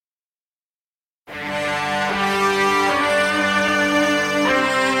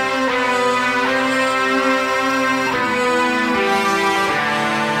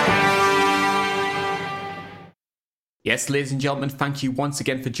Yes, ladies and gentlemen, thank you once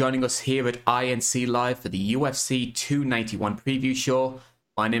again for joining us here at INC Live for the UFC 291 preview show.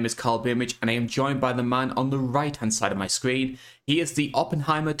 My name is Carl Bimage, and I am joined by the man on the right-hand side of my screen. He is the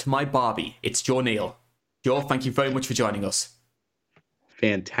Oppenheimer to my Barbie. It's Joe Neal. Joe, thank you very much for joining us.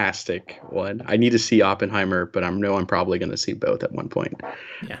 Fantastic one. I need to see Oppenheimer, but I'm probably going to see both at one point.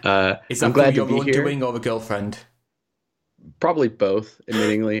 Yeah. Is that I'm glad your to be own here. doing or a girlfriend? Probably both,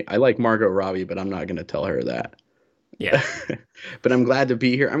 admittingly. I like Margot Robbie, but I'm not going to tell her that. Yeah. But I'm glad to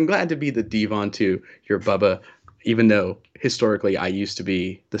be here. I'm glad to be the Devon to your Bubba, even though historically I used to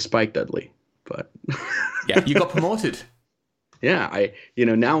be the Spike Dudley. But Yeah, you got promoted. yeah,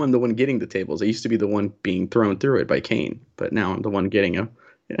 now I'm the one getting the tables. I used to be the one being thrown through it by Kane, but now I'm the one getting them.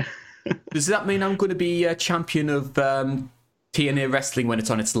 Yeah. Does that mean I'm going to be a champion of TNA wrestling when it's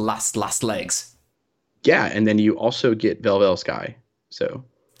on its last legs? Yeah, and then you also get Velvel Sky. So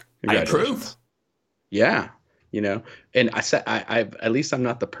I approve. Yeah, and I said I at least I'm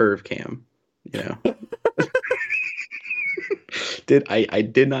not the perv cam, I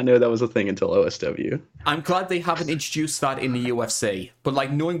did not know that was a thing until OSW. I'm glad they haven't introduced that in the UFC,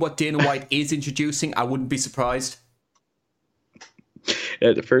 but knowing what Dana White is introducing, I wouldn't be surprised.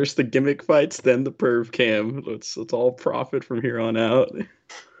 At first the gimmick fights, then the perv cam. Let's all profit from here on out.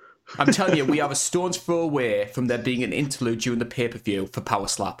 I'm telling you, we are a stone's throw away from there being an interlude during the pay-per-view for Power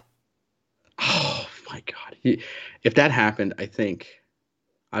Slap. Oh my god. If that happened,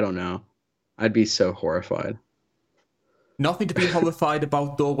 I don't know. I'd be so horrified. Nothing to be horrified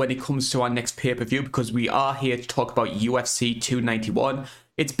about, though, when it comes to our next pay-per-view, because we are here to talk about UFC 291.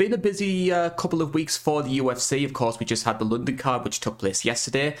 It's been a busy couple of weeks for the UFC. Of course, we just had the London card, which took place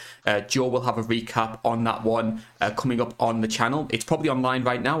yesterday. Joe will have a recap on that one coming up on the channel. It's probably online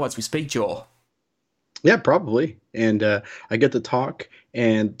right now as we speak, Joe. Yeah, probably. And I get to talk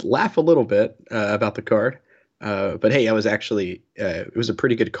and laugh a little bit about the card. But hey, I was actually, it was a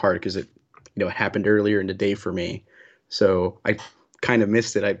pretty good card because it happened earlier in the day for me. So I kind of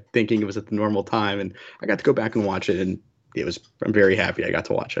missed it. I'm thinking it was at the normal time, and I got to go back and watch it, and I'm very happy I got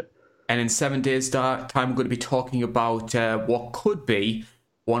to watch it. And in 7 days' time, we're going to be talking about what could be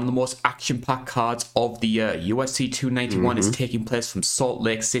one of the most action-packed cards of the year. UFC 291 is taking place from Salt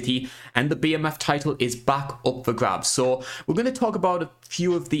Lake City, and the BMF title is back up for grabs. So we're going to talk about a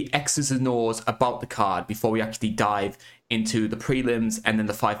few of the X's and O's about the card before we actually dive into the prelims and then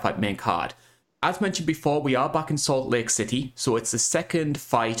the five-fight main card. As mentioned before, we are back in Salt Lake City, so it's the second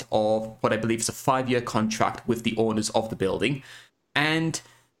fight of what I believe is a 5-year contract with the owners of the building. And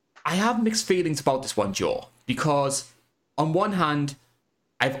I have mixed feelings about this one, Joe, because on one hand,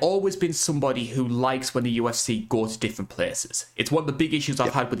 I've always been somebody who likes when the UFC go to different places. It's one of the big issues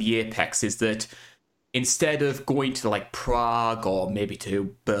I've had with the Apex is that instead of going to Prague or maybe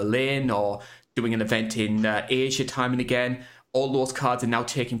to Berlin or doing an event in Asia time and again, all those cards are now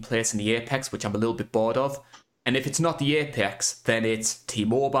taking place in the Apex, which I'm a little bit bored of. And if it's not the Apex, then it's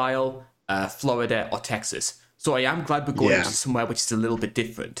T-Mobile, Florida, or Texas. So I am glad we're going to somewhere which is a little bit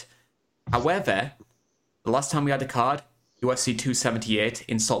different. However, the last time we had a card, UFC 278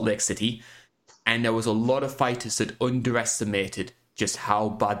 in Salt Lake City, and there was a lot of fighters that underestimated just how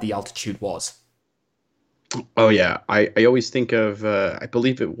bad the altitude was. Oh, yeah. I always think of, I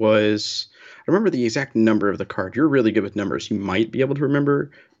believe it was... I remember the exact number of the card. You're really good with numbers. You might be able to remember,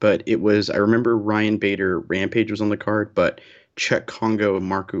 but it was, I remember Ryan Bader Rampage was on the card, but Czech Congo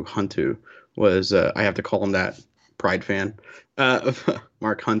Marku Huntu was, I have to call him that, Pride fan,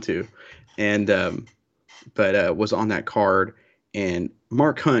 Mark Huntu, and, was on that card, and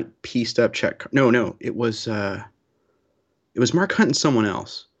Mark Hunt pieced up Czech, no, it was Mark Hunt and someone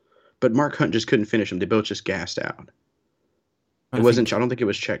else, but Mark Hunt just couldn't finish him. They both just gassed out. I don't think it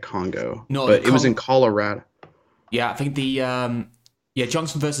was Czech Congo. No, but it was in Colorado. Yeah, I think the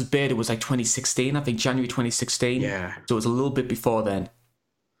Johnson versus Bader was 2016. I think January 2016. Yeah. So it was a little bit before then.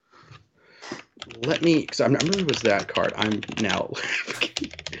 Because I remember it was that card. I'm now,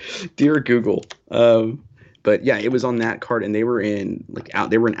 dear Google. But yeah, it was on that card, and they were in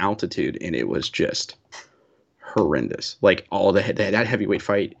altitude, and it was just horrendous. All that heavyweight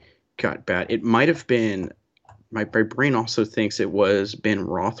fight got bad. It might have been. My brain also thinks it was Ben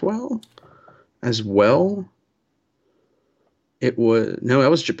Rothwell as well. That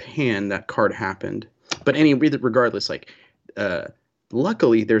was Japan. That card happened. But anyway, regardless,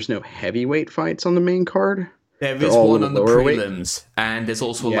 luckily there's no heavyweight fights on the main card. There is one on the prelims, and there's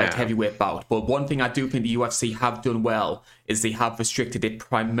also a light heavyweight bout. But one thing I do think the UFC have done well is they have restricted it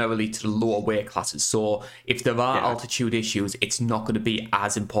primarily to the lower weight classes. So if there are altitude issues, it's not going to be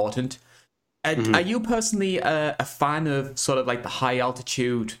as important. Are you personally a fan of sort of the high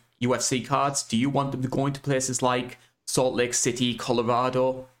altitude UFC cards? Do you want them to go into places like Salt Lake City,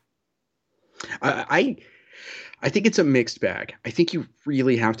 Colorado? I I think it's a mixed bag. I think you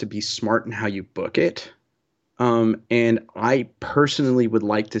really have to be smart in how you book it. And I personally would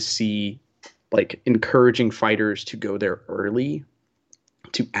like to see like encouraging fighters to go there early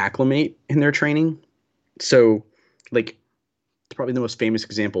to acclimate in their training. So, like, it's probably the most famous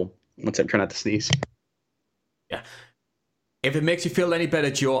example. Once I try not to sneeze. Yeah. If it makes you feel any better,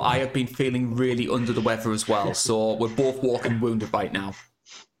 Joe, I have been feeling really under the weather as well. So we're both walking wounded right now.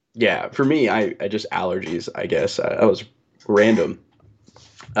 Yeah, for me, I just allergies, I guess. I was random.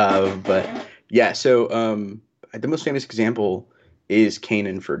 But yeah, so the most famous example is Kane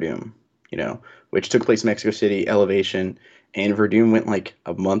and Verdum, which took place in Mexico City, Elevation, and Verdum went like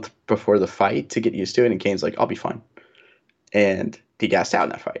a month before the fight to get used to it, and Kane's like, I'll be fine. And he gassed out in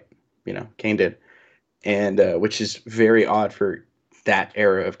that fight, Kane did. And which is very odd for that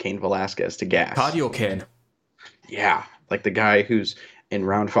era of Kane Velasquez to gas. Cardio Kane. Yeah, like the guy who's in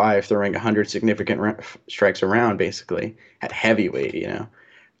round 5 throwing 100 significant strikes around, basically, at heavyweight,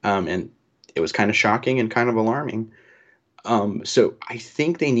 and it was kind of shocking and kind of alarming. So I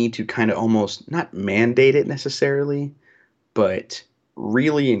think they need to kind of almost not mandate it necessarily, but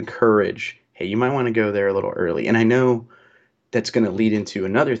really encourage, hey, you might want to go there a little early. And I know that's going to lead into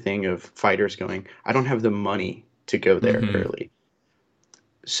another thing of fighters going, I don't have the money to go there early.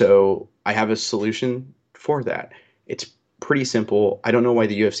 So I have a solution for that. It's pretty simple. I don't know why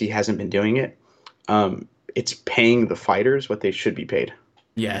the UFC hasn't been doing it. It's paying the fighters what they should be paid.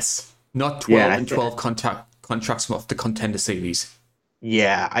 Yes. Not 12 and 12 contracts off the Contender Series.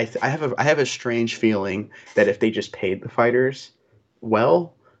 Yeah, I have a strange feeling that if they just paid the fighters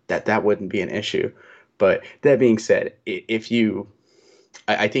well, that wouldn't be an issue. But that being said,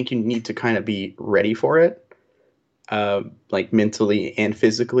 I think you need to kind of be ready for it, like mentally and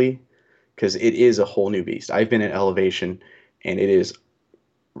physically, because it is a whole new beast. I've been at Elevation, and it is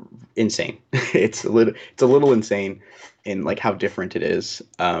insane. It's a little insane in like how different it is.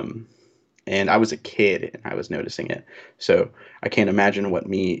 And I was a kid and I was noticing it. So I can't imagine what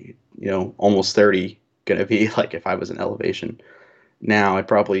me, almost 30 gonna be like if I was in Elevation. Now I'd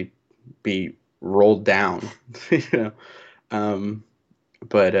probably be rolled down,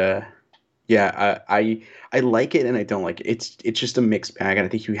 But yeah, I like it and I don't like it. It's just a mixed bag, and I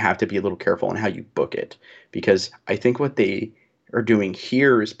think you have to be a little careful on how you book it, because I think what they are doing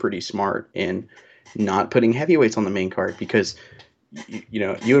here is pretty smart in not putting heavyweights on the main card, because you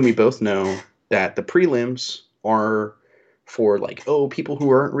and me both know that the prelims are for like, people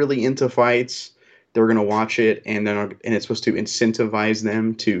who aren't really into fights, they're going to watch it, and it's supposed to incentivize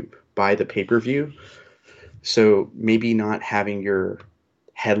them to buy the pay-per-view. So maybe not having your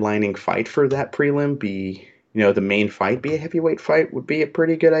headlining fight for that prelim be, the main fight be a heavyweight fight would be a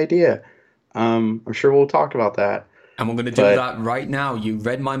pretty good idea. I'm sure we'll talk about that. And we're going to do that right now. You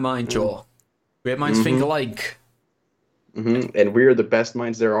read my mind, Joe. Great minds think alike. And we're the best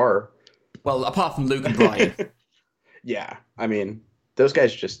minds there are. Well, apart from Luke and Brian. Yeah, I mean, those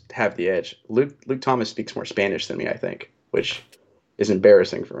guys just have the edge. Luke Thomas speaks more Spanish than me, I think, which is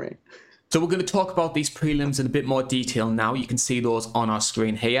embarrassing for me. So we're going to talk about these prelims in a bit more detail now. You can see those on our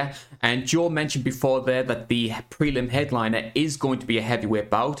screen here. And Joe mentioned before there that the prelim headliner is going to be a heavyweight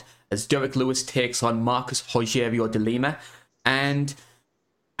bout, as Derek Lewis takes on Marcus Rogerio de Lima. And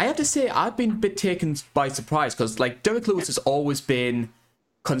I have to say, I've been a bit taken by surprise, because Derek Lewis has always been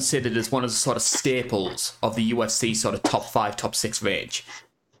considered as one of the sort of staples of the UFC sort of top 5, top 6 range.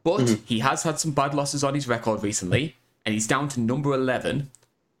 But he has had some bad losses on his record recently, and he's down to number 11.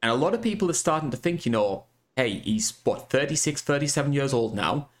 And a lot of people are starting to think, hey, he's, 36, 37 years old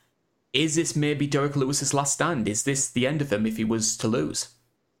now. Is this maybe Derek Lewis's last stand? Is this the end of him if he was to lose?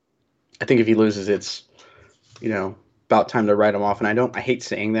 I think if he loses, it's, about time to write him off. And I hate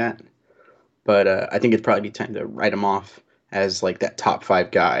saying that, but I think it'd probably be time to write him off as like that top 5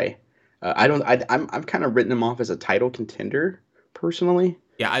 guy. I'm kind of written him off as a title contender personally.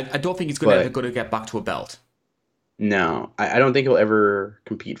 Yeah, I don't think he's ever going to get back to a belt. No, I don't think he'll ever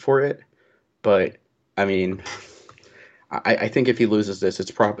compete for it. But I mean, I think if he loses this,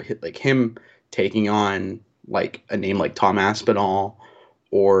 it's probably like him taking on like a name like Tom Aspinall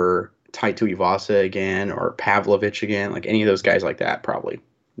or Taito Iwasa again, or Pavlovich again, like any of those guys like that, probably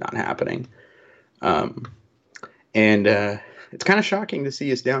not happening. And it's kind of shocking to see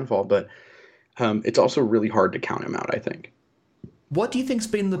his downfall, but it's also really hard to count him out, I think. What do you think's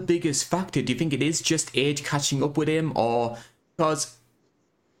been the biggest factor? Do you think it is just age catching up with him, or because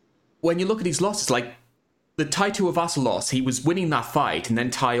when you look at his losses, like the Taito Iwasa loss, he was winning that fight, and then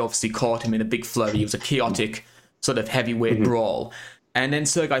Tai obviously caught him in a big flurry. It was a chaotic sort of heavyweight brawl. And then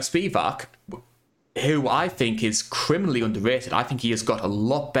Sergei Spivak, who I think is criminally underrated. I think he has got a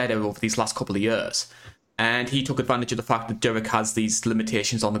lot better over these last couple of years. And he took advantage of the fact that Derek has these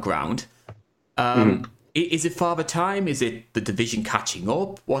limitations on the ground. Mhm. Is it father time? Is it the division catching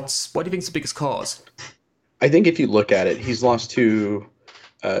up? What do you think is the biggest cause? I think if you look at it, he's lost to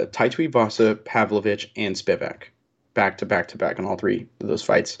Tai Tuivasa, Pavlovich, and Spivak back to back to back in all three of those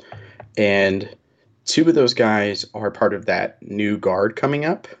fights. And two of those guys are part of that new guard coming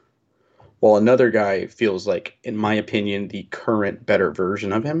up, while another guy feels like, in my opinion, the current better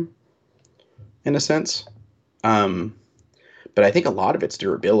version of him, in a sense. Um, but I think a lot of it's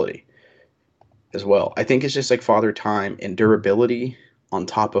durability as well. I think it's just like father time and durability on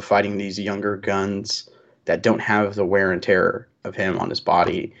top of fighting these younger guns that don't have the wear and tear of him on his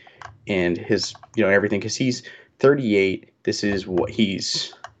body and his, everything. Because he's 38. This is what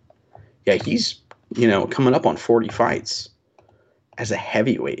he's coming up on 40 fights as a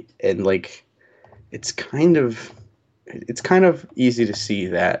heavyweight, and like it's kind of easy to see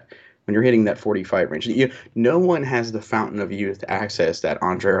that when you're hitting that 45 range, no one has the fountain of youth access that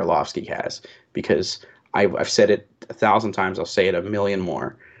Andrei Arlovsky has, because I've said it 1,000 times. I'll say it a million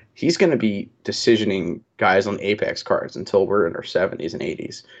more. He's going to be decisioning guys on Apex cards until we're in our 70s and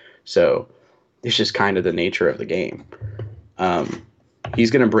 80s. So it's just kind of the nature of the game. Um,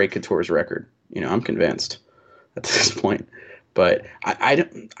 he's going to break Couture's record. I'm convinced at this point. But I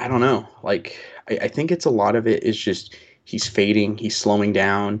don't know. Like I think it's a lot of it is just he's fading, he's slowing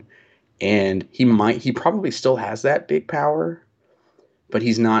down, and he probably still has that big power, but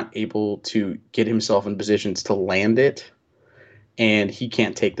he's not able to get himself in positions to land it, and he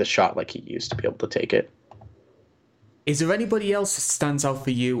can't take the shot like he used to be able to take it. Is there anybody else that stands out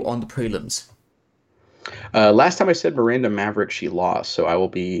for you on the prelims? Last time I said Miranda Maverick, she lost, so I will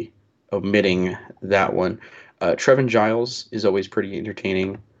be omitting that one. Trevin Giles is always pretty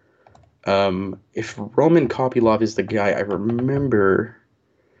entertaining. If Roman Kopylov is the guy I remember,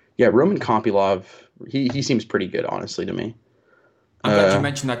 yeah, Roman Kopylov, he seems pretty good, honestly, to me. I'm glad you Uh,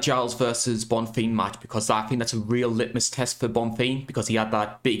 mentioned that Giles versus Bonfim match, because I think that's a real litmus test for Bonfim, because he had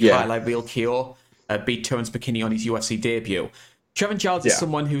that big yeah, highlight reel KO, beat Terence McKinney on his UFC debut. Trevin Giles is yeah,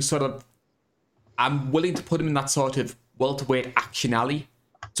 someone who sort of, I'm willing to put him in that sort of welterweight action alley.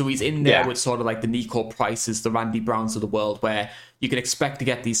 So he's in there yeah. with sort of like the Nico Prices, the Randy Browns of the world, where you can expect to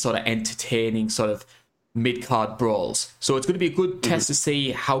get these sort of entertaining sort of mid-card brawls. So it's going to be a good Mhm. test to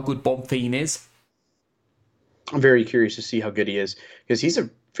see how good Bonfim is. I'm very curious to see how good he is because he's a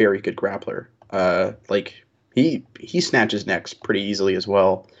very good grappler. Like he snatches necks pretty easily as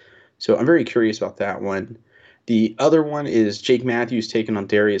well. So I'm very curious about that one. The other one is Jake Matthews taking on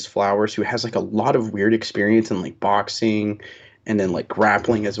Darius Flowers, who has like a lot of weird experience in like boxing and then like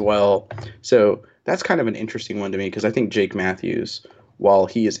grappling as well. So that's kind of an interesting one to me because I think Jake Matthews, while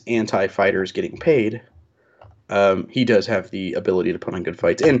he is anti-fighters getting paid, he does have the ability to put on good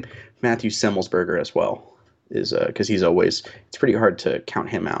fights. And Matthew Semmelsberger as well is because he's always, it's pretty hard to count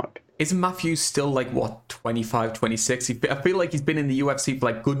him out. Isn't Matthews still like, what, 25, 26? I feel like he's been in the UFC for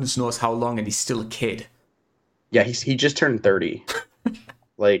like goodness knows how long and he's still a kid. Yeah, he just turned 30.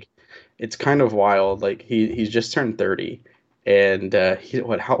 Like it's kind of wild. Like he's just turned 30, and when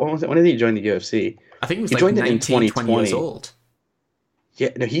did he join the UFC? I think he was He like joined it in 19, 20 years 2020. old. Yeah,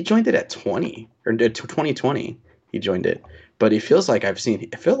 no, he joined it at 20 or 2020. He joined it, but it feels like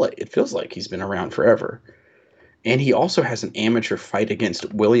he's been around forever. And he also has an amateur fight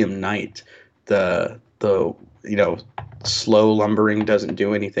against William Knight, the slow lumbering doesn't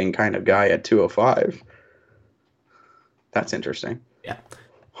do anything kind of guy at 205. That's interesting. Yeah.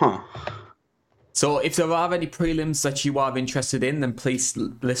 Huh. So if there are any prelims that you are interested in, then please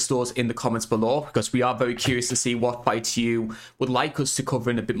list those in the comments below, because we are very curious to see what fights you would like us to cover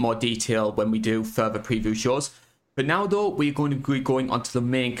in a bit more detail when we do further preview shows. But now, though, we're going to be going onto the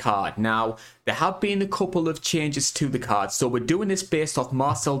main card. Now, there have been a couple of changes to the card, so we're doing this based off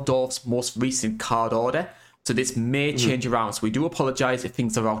Marcel Dorf's most recent card order. So this may change around, so we do apologise if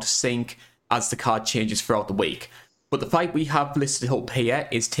things are out of sync as the card changes throughout the week. But the fight we have listed up here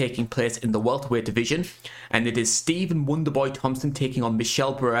is taking place in the welterweight division, and it is Stephen Wonderboy Thompson taking on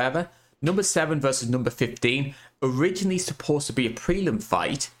Michel Barrera, number 7 versus number 15. Originally supposed to be a prelim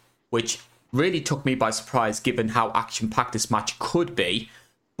fight, which really took me by surprise given how action-packed this match could be.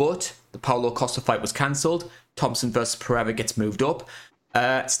 But the Paulo Costa fight was cancelled. Thompson versus Pereira gets moved up.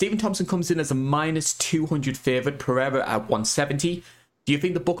 Stephen Thompson comes in as a minus 200 favourite, Pereira at 170. Do you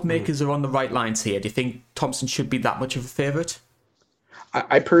think the bookmakers are on the right lines here? Do you think Thompson should be that much of a favourite?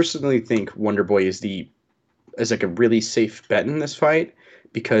 I personally think Wonderboy is like a really safe bet in this fight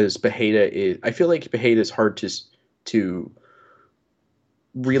because Beheda is. I feel like Beheda is hard to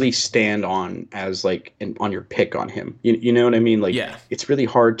really stand on as like on your pick on him. You know what I mean? Like Yeah. it's really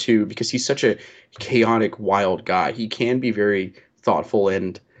hard to because he's such a chaotic, wild guy. He can be very thoughtful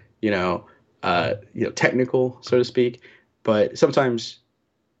and you know technical, so to speak. But sometimes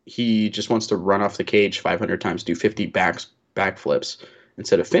he just wants to run off the cage 500 times, do 50 backflips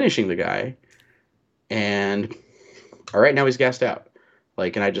instead of finishing the guy. And all right, now he's gassed out.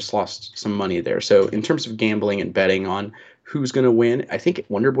 Like, and I just lost some money there. So in terms of gambling and betting on who's going to win, I think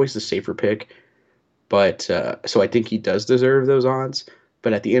Wonder Boy's the safer pick. But so I think he does deserve those odds.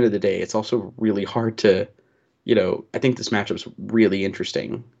 But at the end of the day, it's also really hard to, I think this matchup's really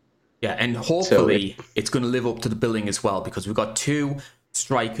interesting. Yeah, and So hopefully it's going to live up to the billing as well because we've got two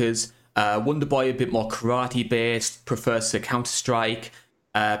strikers. Wonder Boy a bit more karate based, prefers to counter strike.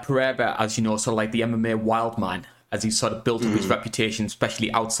 Pereira, as you know, sort of like the MMA wild man, as he sort of built up his reputation,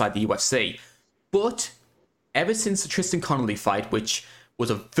 especially outside the UFC. But ever since the Tristan Connolly fight, which was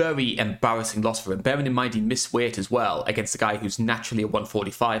a very embarrassing loss for him, bearing in mind he missed weight as well against a guy who's naturally a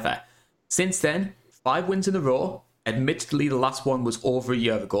 145er. Since then, 5 wins in a row. Admittedly, the last one was over a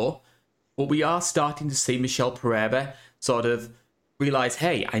year ago. But we are starting to see Michel Pereira sort of realize,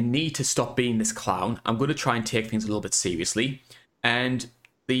 hey, I need to stop being this clown. I'm going to try and take things a little bit seriously. And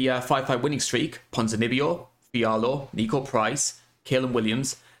the 5-fight winning streak, Ponzinibbio, Fiallo, Nico Price, Kalen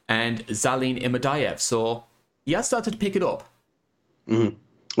Williams, and Zalin Imadaev. So he has started to pick it up. Mm-hmm.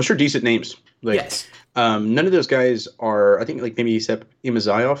 Well, sure, decent names. Like, yes. None of those guys are. I think like maybe except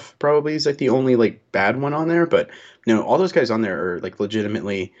Imadaev probably is like the only like bad one on there. But all those guys on there are like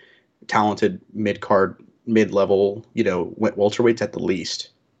legitimately talented mid level. Welterweights at the least.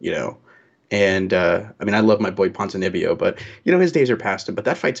 And I mean, I love my boy Ponzinibbio, but his days are past him. But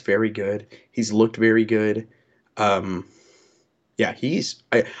that fight's very good. He's looked very good. Yeah,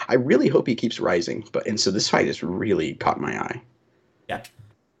 I really hope he keeps rising. And so this fight has really caught my eye. Yeah.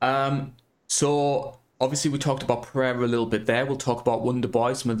 So obviously we talked about Pereira a little bit there. We'll talk about Wonder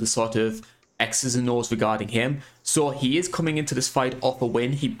Boy, some of the sort of X's and O's regarding him. So he is coming into this fight off a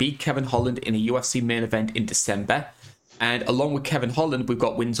win. He beat Kevin Holland in a UFC main event in December. And along with Kevin Holland, we've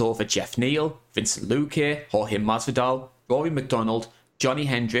got wins over Jeff Neal, Vincent Luque, Jorge Masvidal, Rory McDonald, Johnny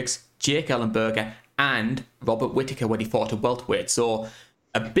Hendricks, Jake Ellenberger, and Robert Whittaker when he fought at welterweight. So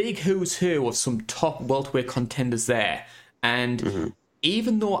a big who's who of some top welterweight contenders there. And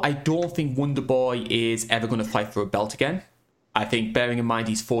even though I don't think Wonder Boy is ever going to fight for a belt again, I think bearing in mind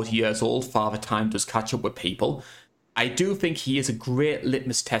he's 40 years old, Father Time does catch up with people, I do think he is a great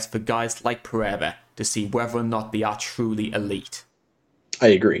litmus test for guys like Pereira to see whether or not they are truly elite. I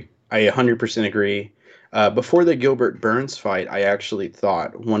agree. I 100% agree. Before the Gilbert Burns fight, I actually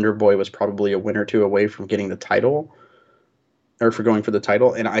thought Wonder Boy was probably a win or two away from getting the title, or for going for the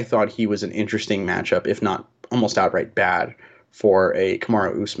title, and I thought he was an interesting matchup, if not almost outright bad, for a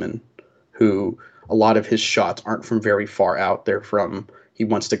Kamaru Usman, who a lot of his shots aren't from very far out. They're from, he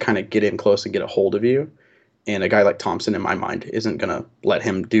wants to kind of get in close and get a hold of you. And a guy like Thompson, in my mind, isn't going to let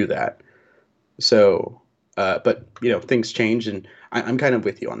him do that. So, but, things change, and I'm kind of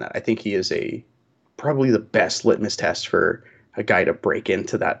with you on that. I think he is probably the best litmus test for a guy to break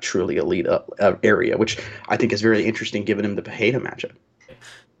into that truly elite area, which I think is very interesting given him the Pereira matchup.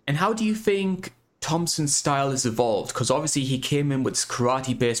 And how do you think Thompson's style has evolved? Because obviously he came in with this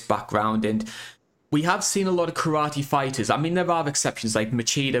karate-based background, and we have seen a lot of karate fighters. I mean, there are exceptions, like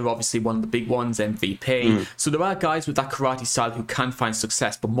Machida, obviously one of the big ones, MVP. So there are guys with that karate style who can find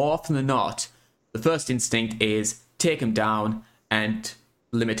success, but more often than not, the first instinct is take him down and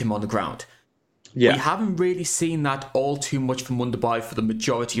limit him on the ground. Yeah. We haven't really seen that all too much from Wonder Boy for the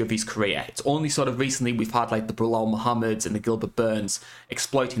majority of his career. It's only sort of recently we've had like the Bilal Muhammads and the Gilbert Burns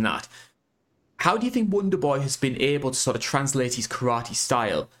exploiting that. How do you think Wonder Boy has been able to sort of translate his karate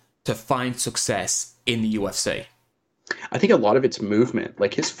style to find success in the UFC? I think a lot of it's movement,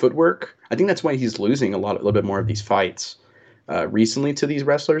 like his footwork. I think that's why he's losing a little bit more of these fights recently to these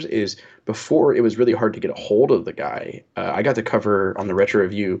wrestlers. Is before it was really hard to get a hold of the guy. I got to cover on the Retro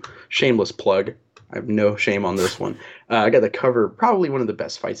Review. Shameless plug. I have no shame on this one. I got to cover probably one of the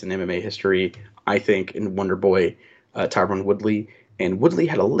best fights in MMA history, I think, in Wonder Boy, Tyron Woodley. And Woodley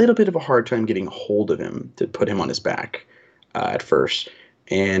had a little bit of a hard time getting a hold of him to put him on his back at first.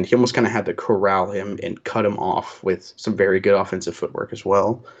 And he almost kind of had to corral him and cut him off with some very good offensive footwork as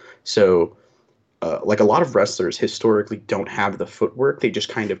well. So, like a lot of wrestlers historically don't have the footwork. They just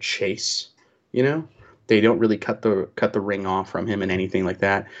kind of chase, They don't really cut the ring off from him and anything like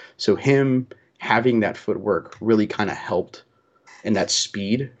that. So him having that footwork really kind of helped. And that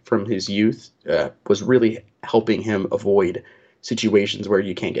speed from his youth was really helping him avoid situations where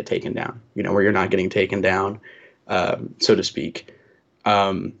you can't get taken down, where you're not getting taken down, so to speak.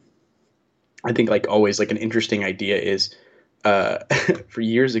 Um, I think like always like an interesting idea is uh, for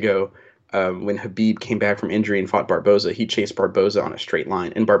years ago when Habib came back from injury and fought Barboza, he chased Barboza on a straight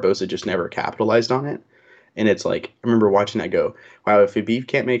line, and Barboza just never capitalized on it. And it's like I remember watching that go, wow, if Habib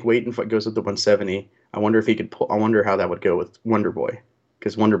can't make weight and goes up to 170, I wonder if he could pull. I wonder how that would go with Wonder Boy,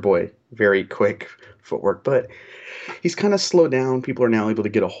 because Wonder Boy very quick footwork, but he's kind of slowed down. People are now able to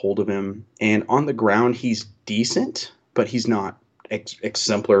get a hold of him, and on the ground he's decent, but he's not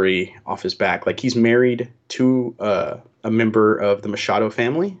exemplary off his back. Like he's married to a member of the Machado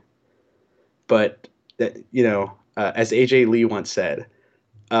family, but that as AJ Lee once said,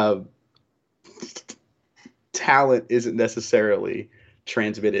 uh, talent isn't necessarily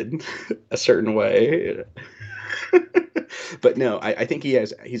transmitted a certain way. But no, I think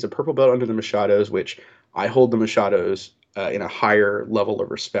he's a purple belt under the Machados, which I hold the Machados in a higher level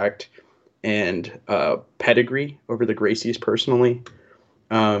of respect and pedigree over the Gracies personally.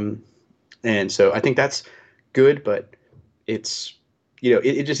 And so I think that's good, but it's,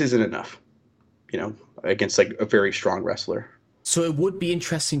 it just isn't enough, against like a very strong wrestler. So it would be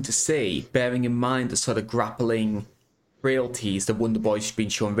interesting to see, bearing in mind the sort of grappling frailties that Wonder Boy's been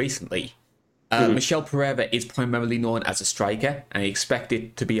shown recently. Michel Pereira is primarily known as a striker, and I expect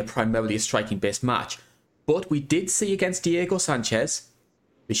it to be primarily a striking-based match. But we did see against Diego Sanchez,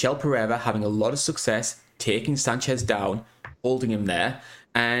 Michel Pereira having a lot of success, taking Sanchez down, holding him there,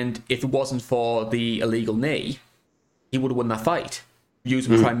 and if it wasn't for the illegal knee, he would have won that fight,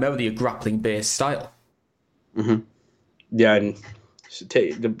 using primarily a grappling-based style. Mm-hmm. Yeah, and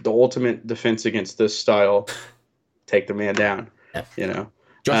take the ultimate defense against this style, take the man down,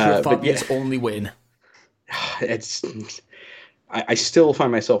 Joshua Fabian's only win. It's. I still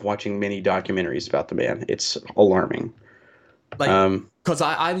find myself watching many documentaries about the man. It's alarming. Because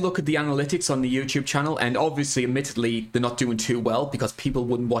I look at the analytics on the YouTube channel, and obviously, admittedly, they're not doing too well because people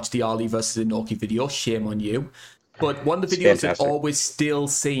wouldn't watch the Ali versus Inoki video. Shame on you. But one of the videos that always still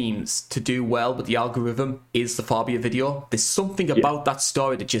seems to do well with the algorithm is the Fabia video. There's something about that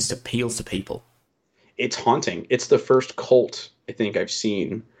story that just appeals to people. It's haunting. It's the first cult I think I've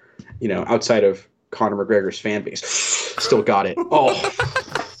seen, outside of Conor McGregor's fan base. Still got it. Oh.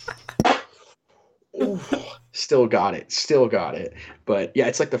 Still got it. But yeah,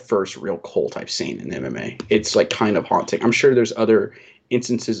 it's like the first real cult I've seen in MMA. It's like kind of haunting. I'm sure there's other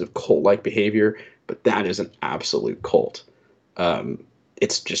instances of cult-like behavior, but that is an absolute cult.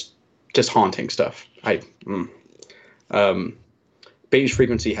 It's just haunting stuff. Beige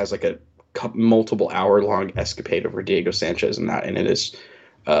Frequency has like a multiple hour-long escapade over Diego Sanchez and that, and it is,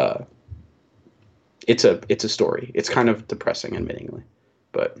 it's a story. It's kind of depressing, admittingly,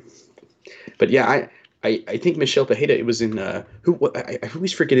 but yeah, I think Michel Pereira, it was in I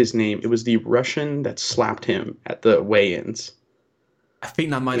always forget his name. It was the Russian that slapped him at the weigh-ins. I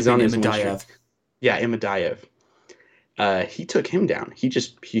think that might have been Imadaev. Yeah, Imadaev. He took him down.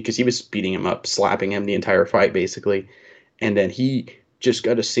 Because he was beating him up, slapping him the entire fight, basically. And then he just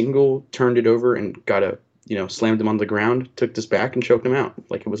got a single, turned it over, and slammed him on the ground, took his back, and choked him out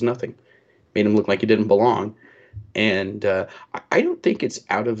like it was nothing. Made him look like he didn't belong. And I don't think it's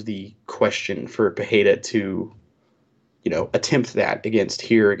out of the question for Pereira to, attempt that against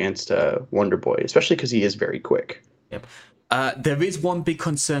Wonder Boy, especially because he is very quick. Yep. There is one big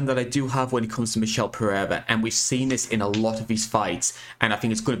concern that I do have when it comes to Michel Pereira, and we've seen this in a lot of his fights, and I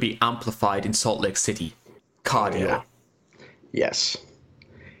think it's going to be amplified in Salt Lake City. Cardio. Yeah. Yes.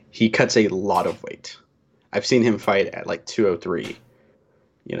 He cuts a lot of weight. I've seen him fight at like 203.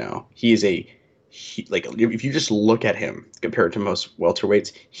 He is if you just look at him compared to most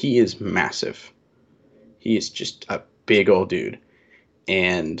welterweights, he is massive. He is just a big old dude.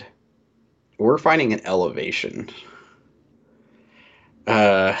 And we're fighting an elevation.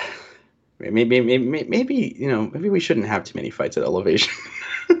 Maybe we shouldn't have too many fights at elevation.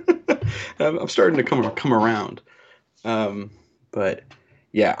 I'm starting to come around. But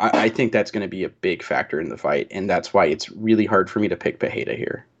yeah, I think that's going to be a big factor in the fight, and that's why it's really hard for me to pick Pereira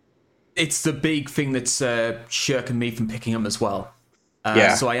here. It's the big thing that's shirking me from picking him as well.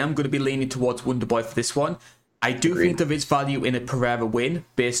 So I am going to be leaning towards Wonder Boy for this one. I do think there is value in a Pereira win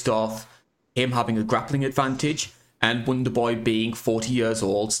based off him having a grappling advantage and Wonder Boy being 40 years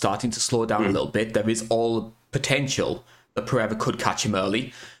old, starting to slow down a little bit. There is all potential that Pereira could catch him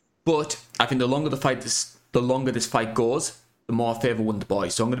early. But I think the longer this fight goes, the more I favour Wonder Boy.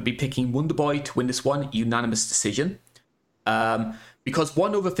 So I'm going to be picking Wonder Boy to win this one, unanimous decision. Because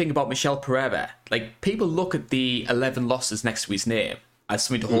one other thing about Michel Pereira, people look at the 11 losses next to his name as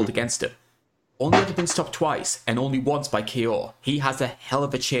something to hold against him. Only ever been stopped twice, and only once by KO. He has a hell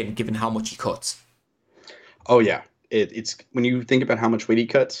of a chin given how much he cuts. Oh yeah, it's when you think about how much weight he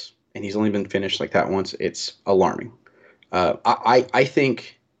cuts, and he's only been finished like that once, it's alarming. I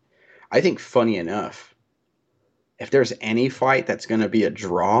think funny enough, if there's any fight that's going to be a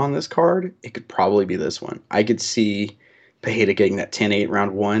draw on this card, it could probably be this one. I could see Pereira getting that 10-8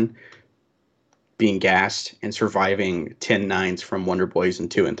 round one, being gassed, and surviving 10-9s from Wonder Boys in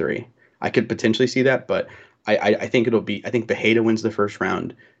 2 and 3. I could potentially see that, but I think it'll be. I think Pereira wins the first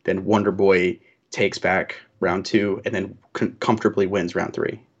round, then Wonder Boy takes back round 2, and then comfortably wins round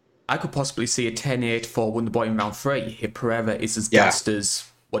 3. I could possibly see a 10-8 for Wonder Boy in round 3 if Pereira is as Yeah. gassed as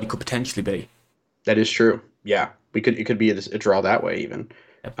what he could potentially be. That is true. Yeah, it could be a draw that way even.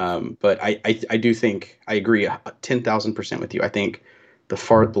 Yep. But I do think I agree 10,000% with you. I think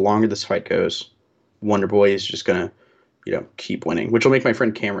the longer this fight goes, Wonder Boy is just gonna keep winning, which will make my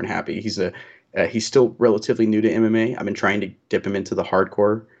friend Cameron happy. He's still relatively new to MMA. I've been trying to dip him into the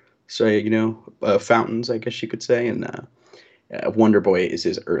hardcore, so fountains, I guess you could say, and Wonder Boy is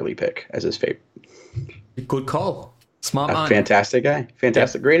his early pick as his favorite. Good call. Smart man. Fantastic guy.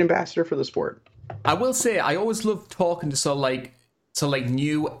 Fantastic. Great ambassador for the sport. I will say, I always love talking to sort of like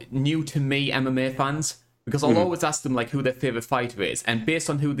new to me MMA fans, because I'll always ask them like who their favorite fighter is, and based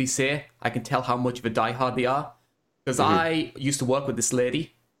on who they say, I can tell how much of a diehard they are. Because I used to work with this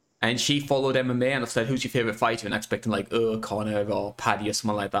lady, and she followed MMA, and I said, "Who's your favorite fighter?" And expecting like, Conor or Paddy or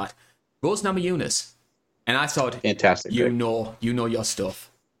something like that. Rose Namajunas, and I thought, Fantastic. you know your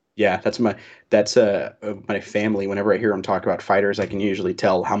stuff. Yeah, that's my family. Whenever I hear them talk about fighters, I can usually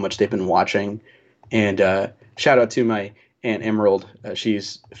tell how much they've been watching. And shout out to my Aunt Emerald.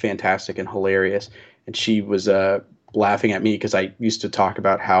 She's fantastic and hilarious. And she was laughing at me because I used to talk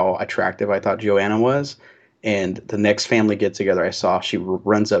about how attractive I thought Joanna was. And the next family get together I saw, she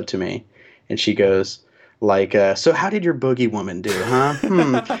runs up to me and she goes like, "So how did your boogie woman do, huh?"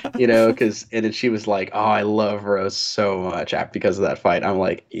 And then she was like, "Oh, I love Rose so much because of that fight." I'm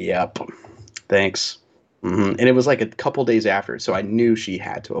like, "Yep, thanks." And it was like a couple days after, so I knew she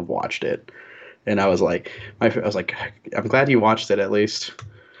had to have watched it. And I was like, "I'm glad you watched it at least."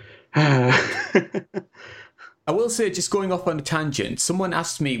 I will say, just going off on a tangent, someone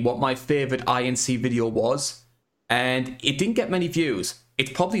asked me what my favorite INC video was, and it didn't get many views.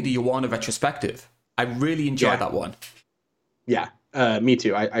 It's probably the Joanna retrospective. I really enjoyed that one. Yeah, me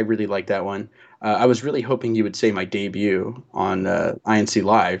too. I really like that one. I was really hoping you would say my debut on INC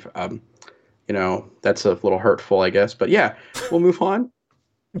Live. That's a little hurtful, I guess. But yeah, we'll move on.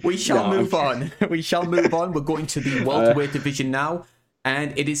 We shall move on. We shall move on. We're going to the welterweight division now.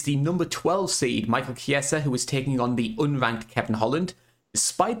 And it is the number 12 seed, Michael Chiesa, who is taking on the unranked Kevin Holland.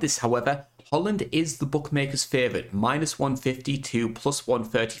 Despite this, however, Holland is the bookmaker's favourite, -150 to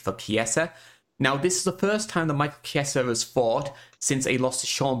 +130 for Chiesa. Now, this is the first time that Michael Chiesa has fought since a loss to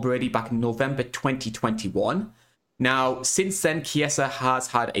Sean Brady back in November 2021. Now, since then, Chiesa has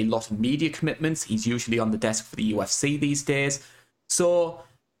had a lot of media commitments. He's usually on the desk for the UFC these days. So,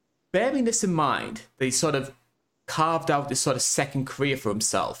 bearing this in mind, they sort of carved out this sort of second career for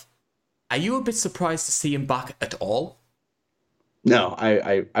himself. Are you a bit surprised to see him back at all? No,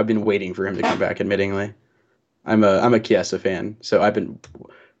 I've been waiting for him to come back. Admittingly, I'm a Chiesa fan, so I've been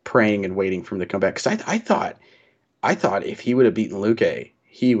praying and waiting for him to come back. Because I thought if he would have beaten Luque,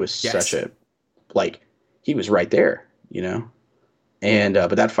 he was such a he was right there, And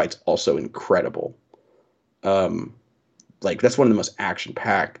but that fight's also incredible. That's one of the most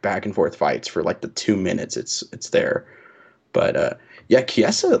action-packed back and forth fights for the 2 minutes it's there. But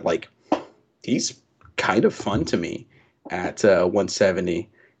Chiesa, he's kind of fun to me at 170.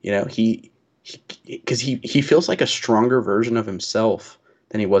 He feels like a stronger version of himself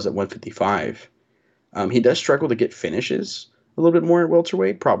than he was at 155. He does struggle to get finishes a little bit more at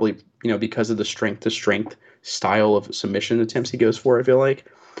welterweight, probably because of the strength to strength style of submission attempts he goes for, I feel like.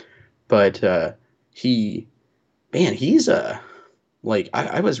 But he's I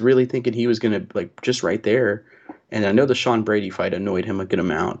was really thinking he was gonna just right there. And I know the Sean Brady fight annoyed him a good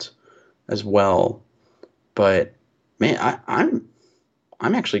amount as well. But man, I'm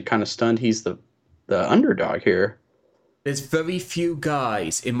actually kind of stunned he's the underdog here. There's very few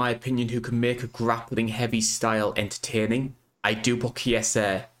guys, in my opinion, who can make a grappling heavy style entertaining. I do put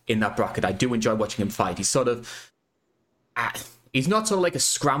Chiesa in that bracket. I do enjoy watching him fight. He's sort of he's not sort of like a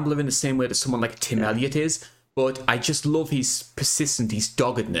scrambler in the same way that someone like Tim Elliott is, but I just love his persistent, his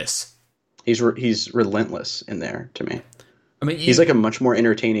doggedness. He's relentless in there to me. I mean, he's like a much more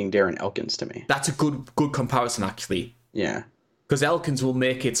entertaining Darren Elkins to me. That's a good comparison, actually. Yeah. Because Elkins will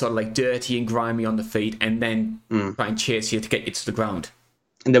make it sort of dirty and grimy on the feet and then try and chase you to get you to the ground.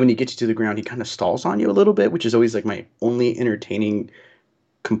 And then when he gets you to the ground, he kind of stalls on you a little bit, which is always my only entertaining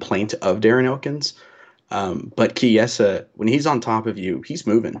complaint of Darren Elkins. But Chiesa, when he's on top of you, he's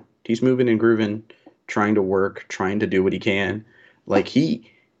moving. He's moving and grooving, trying to work, trying to do what he can. Like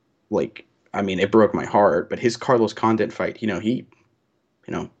like I mean, it broke my heart. But his Carlos Condit fight, he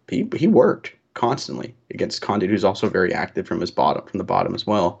worked constantly against Condit, who's also very active from the bottom as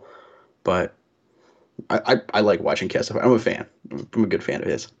well. But I like watching Chiesa. I'm a fan. I'm a good fan of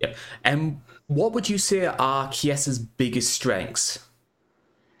his. Yeah. And what would you say are Chiesa's biggest strengths?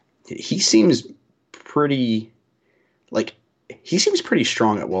 He seems pretty like he seems pretty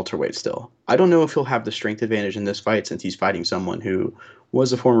strong at welterweight still. I don't know if he'll have the strength advantage in this fight since he's fighting someone who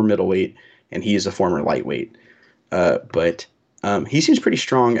was a former middleweight and he is a former lightweight. But he seems pretty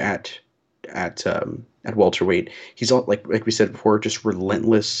strong at welterweight. He's all, like we said before, just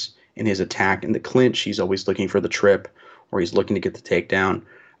relentless in his attack. In the clinch, he's always looking for the trip or he's looking to get the takedown.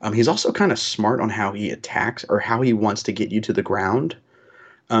 He's also kind of smart on how he attacks or how he wants to get you to the ground.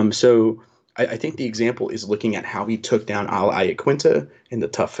 So I think the example is looking at how he took down Al Iaquinta in the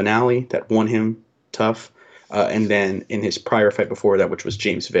tough finale that won him tough. And then in his prior fight before that, which was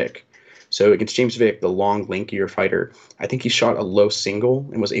James Vick. So against James Vick, the long, lankier fighter, I think he shot a low single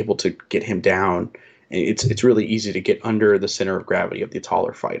and was able to get him down. And it's really easy to get under the center of gravity of the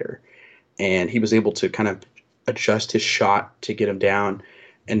taller fighter. And he was able to kind of adjust his shot to get him down.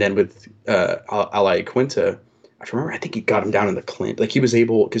 And then with Al Iaquinta, I think he got him down in the clinch. Like he was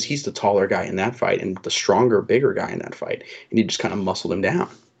able, because he's the taller guy in that fight and the stronger, bigger guy in that fight. And he just kind of muscled him down.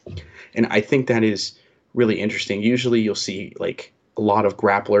 And I think that is really interesting. Usually you'll see like a lot of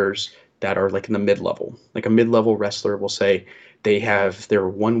grapplers that are like in the mid-level. Like a mid-level wrestler will say they have their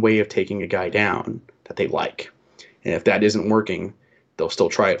one way of taking a guy down that they like. And if that isn't working, they'll still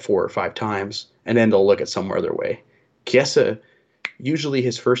try it 4 or 5 times, and then they'll look at some other way. Chiesa, usually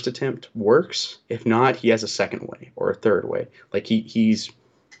his first attempt works. If not, he has a second way or a third way. Like he's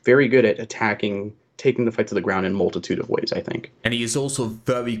very good at attacking, taking the fight to the ground in a multitude of ways, I think. And he is also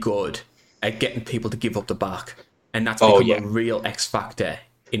very good at getting people to give up the back. And that's become a real X factor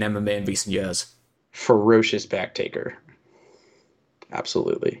in MMA in recent years. Ferocious back taker.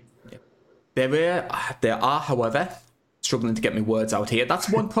 Absolutely. Yeah. There are, however, struggling to get my words out here. That's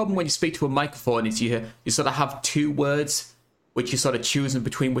one problem when you speak to a microphone is you sort of have 2 words which you're sort of choosing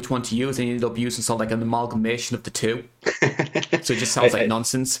between which one to use, and you end up using sort of like an amalgamation of the 2. So it just sounds like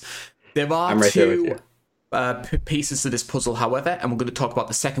nonsense. There are right 2 pieces to this puzzle, however, and we're going to talk about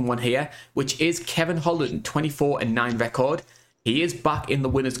the second one here, which is Kevin Holland, 24-9 record. He is back in the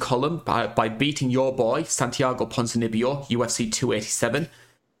winners column by beating your boy, Santiago Ponzinibbio, UFC 287.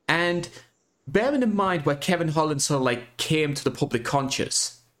 And bearing in mind where Kevin Holland sort of like came to the public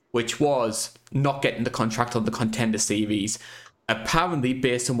conscious, which was not getting the contract on the Contender Series, apparently,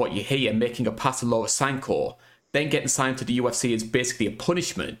 based on what you hear, making a pass to Laura Sanko, then getting signed to the UFC is basically a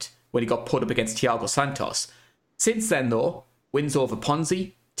punishment when he got put up against Thiago Santos. Since then, though, wins over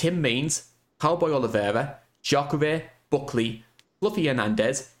Ponzi, Tim Means, Cowboy Oliveira, Jacare, Buckley, Fluffy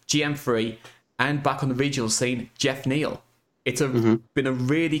Hernandez, GM3, and back on the regional scene, Jeff Neal. It's been a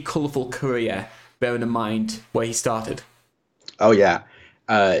really colourful career, bearing in mind where he started. Oh, yeah.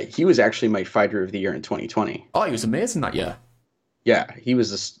 He was actually my fighter of the year in 2020. Oh, he was amazing that year. Yeah, he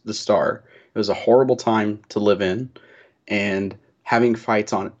was the star. It was a horrible time to live in, and having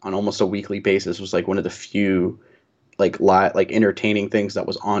fights on almost a weekly basis was like one of the few like entertaining things that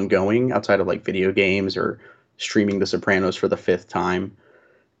was ongoing outside of like video games or streaming The Sopranos for the 5th time,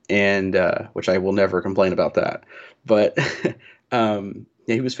 and which I will never complain about that. But yeah,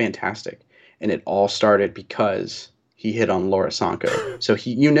 he was fantastic, and it all started because he hit on Laura Sanko. So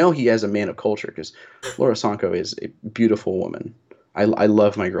he has a man of culture because Laura Sanko is a beautiful woman. I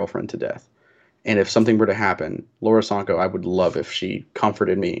love my girlfriend to death. And if something were to happen, Laura Sanko, I would love if she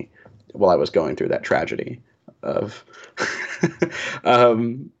comforted me while I was going through that tragedy of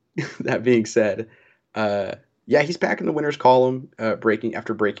that being said, yeah, he's back in the winner's column, breaking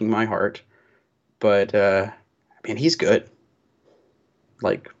my heart. But man, he's good.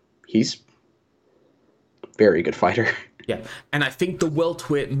 Like, he's very good fighter. Yeah, and I think the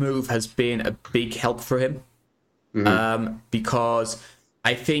welterweight move has been a big help for him. Because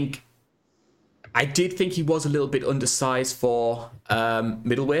I did think he was a little bit undersized for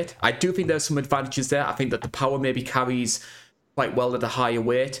middleweight. I do think there's some advantages there. I think that the power maybe carries quite well at a higher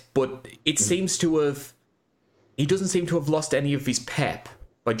weight, but it seems to have... He doesn't seem to have lost any of his pep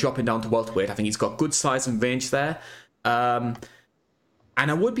by dropping down to welterweight. I think he's got good size and range there. And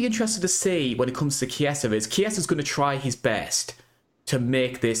I would be interested to see when it comes to Chiesa's going to try his best to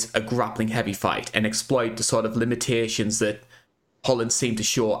make this a grappling heavy fight and exploit the sort of limitations that Holland seemed to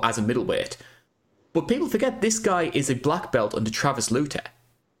show as a middleweight. But people forget this guy is a black belt under Travis Lutter.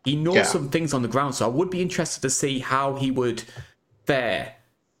 He knows Yeah. some things on the ground, so I would be interested to see how he would fare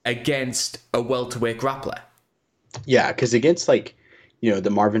against a welterweight grappler. Yeah, because against the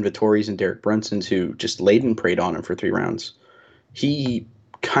Marvin Vittoris and Derek Brunsons who just laid and preyed on him for 3 rounds, he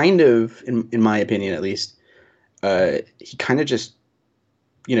kind of, in my opinion at least, he kind of just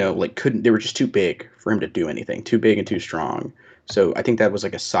like couldn't. They were just too big for him to do anything. Too big and too strong. So I think that was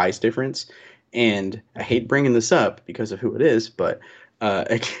like a size difference. And I hate bringing this up because of who it is, but uh,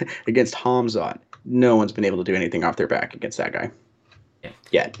 against Hamzat, no one's been able to do anything off their back against that guy Yeah.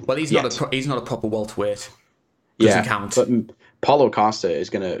 yet. Well, Yet. he's not a proper welterweight. Doesn't Yeah, count. but Paulo Costa is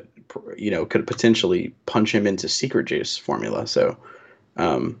gonna, could potentially punch him into Secret Juice formula. So,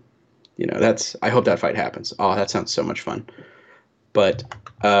 um, that's. I hope that fight happens. Oh, that sounds so much fun. But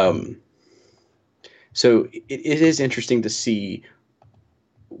um, so it is interesting to see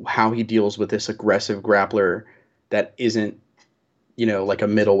how he deals with this aggressive grappler that isn't, like a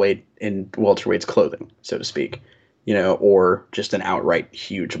middleweight in welterweight's clothing, so to speak, or just an outright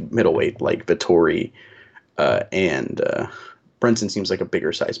huge middleweight like Vittori and Brunson seems like a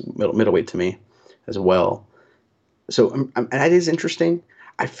bigger size middleweight to me as well. So that is interesting.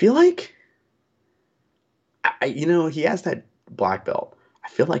 I feel like, he has that black belt. I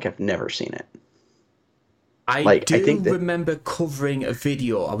feel like I've never seen it. I Like, I do think that, remember covering a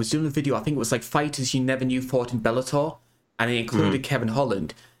video. I was doing a video, I think it was like fighters you never knew fought in Bellator, and it included Kevin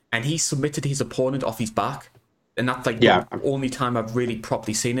Holland, and he submitted his opponent off his back. And that's like yeah, the only time I've really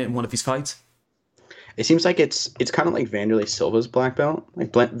properly seen it in one of his fights. it seems like it's kind of like Vanderlei Silva's black belt.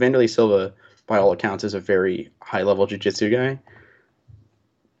 Like Vanderlei Silva, by all accounts, is a very high level jiu-jitsu guy,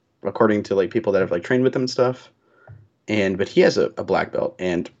 according to like people that have like trained with him and stuff. But he has a black belt.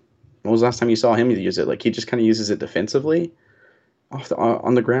 And when was the last time you saw him use it? Like he just kind of uses it defensively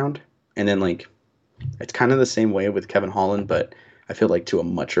on the ground, and then like it's kind of the same way with Kevin Holland, but I feel like to a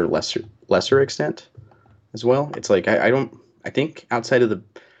much or lesser extent as well. It's like I don't. I think outside of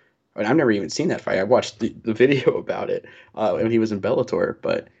I've never even seen that fight. I watched the video about it when he was in Bellator,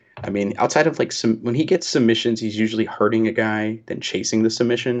 but I mean, outside of like when he gets submissions, he's usually hurting a guy, then chasing the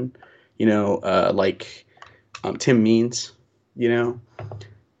submission. Like Tim Means, you know,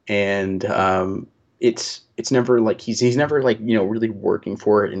 and it's never like he's never like really working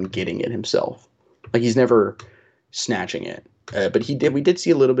for it and getting it himself. Like he's never snatching it. But we did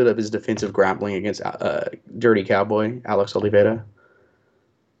see a little bit of his defensive grappling against Dirty Cowboy Alex Oliveira.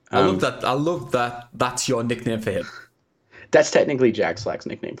 I love that. I love that. That's your nickname for him. That's technically Jack Slack's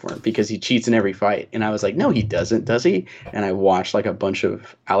nickname for him because he cheats in every fight. And I was like, no, he doesn't, does he? And I watched like a bunch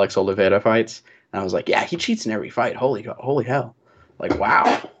of Alex Oliveira fights, and I was like, yeah, he cheats in every fight. Holy hell! Like,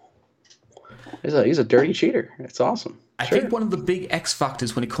 wow, he's a dirty cheater. It's awesome. I Sure. think one of the big X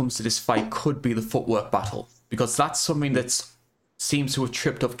factors when it comes to this fight could be the footwork battle, because that's something that seems to have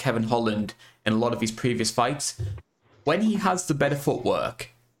tripped up Kevin Holland in a lot of his previous fights. When he has the better footwork,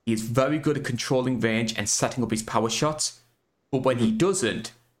 he is very good at controlling range and setting up his power shots. But when he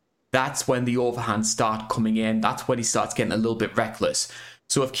doesn't, that's when the overhands start coming in. That's when he starts getting a little bit reckless.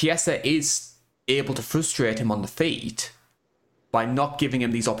 So if Chiesa is able to frustrate him on the feet by not giving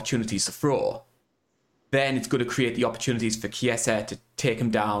him these opportunities to throw, then it's going to create the opportunities for Chiesa to take him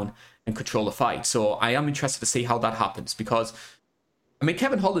down and control the fight. So I am interested to see how that happens because, I mean,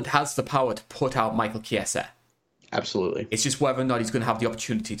 Kevin Holland has the power to put out Michael Chiesa. Absolutely. It's just whether or not he's going to have the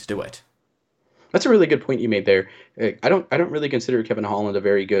opportunity to do it. That's a really good point you made there. I don't really consider Kevin Holland a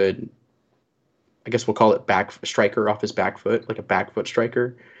very good, I guess we'll call it back striker off his back foot, like a back foot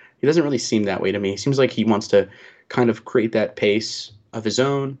striker. He doesn't really seem that way to me. He seems like he wants to kind of create that pace of his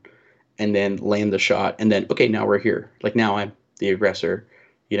own and then land the shot. And then, okay, now we're here. Like now I'm the aggressor.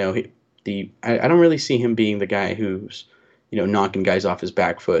 I don't really see him being the guy who's, knocking guys off his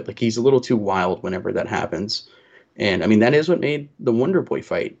back foot. Like he's a little too wild whenever that happens. And I mean, that is what made the Wonder Boy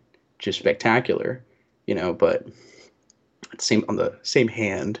fight just spectacular, but on the same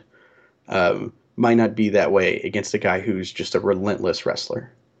hand, might not be that way against a guy who's just a relentless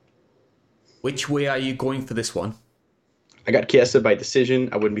wrestler. Which way are you going for this one? I got Chiesa by decision.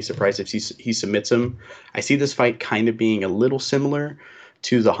 I wouldn't be surprised if he submits him. I see this fight kind of being a little similar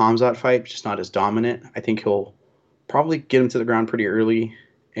to the Hamzat fight, just not as dominant. I think he'll probably get him to the ground pretty early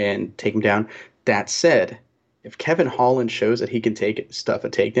and take him down. That said, if Kevin Holland shows that he can take stuff a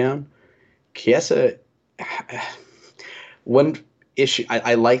takedown, Chiesa, one issue,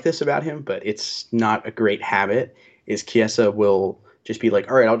 I like this about him, but it's not a great habit, is Chiesa will just be like,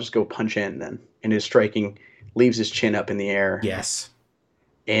 all right, I'll just go punch in then. And his striking leaves his chin up in the air. Yes.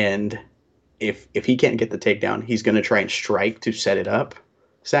 And if he can't get the takedown, he's going to try and strike to set it up,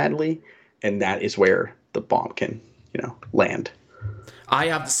 sadly. And that is where the bomb can, land. I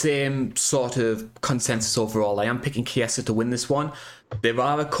have the same sort of consensus overall. I am picking Chiesa to win this one. There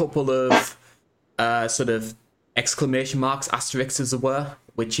are a couple of sort of exclamation marks, asterisks as it were,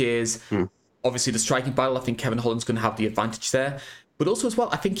 which is Hmm. obviously the striking battle. I think Kevin Holland's going to have the advantage there. But also as well,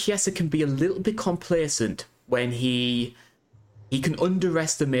 I think Chiesa can be a little bit complacent when he can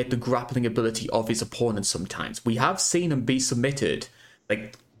underestimate the grappling ability of his opponent sometimes. We have seen him be submitted.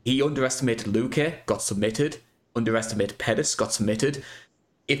 Like, he underestimated Luque, got submitted. Underestimated Pettis, got submitted.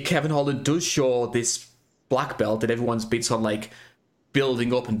 If Kevin Holland does show this black belt that everyone's been sort of like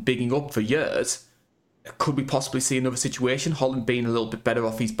building up and bigging up for years, could we possibly see another situation? Holland being a little bit better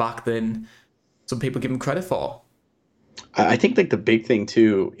off his back than some people give him credit for. I think like the big thing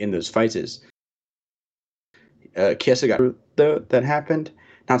too in those fights is Chiesa got that happened.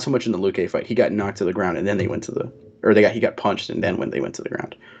 Not so much in the Luque fight. He got knocked to the ground and then they went to the or he got punched and then when they went to the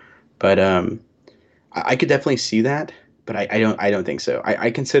ground. But I could definitely see that, but I don't think so. I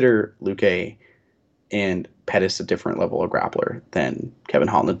consider Luque and Pettis a different level of grappler than Kevin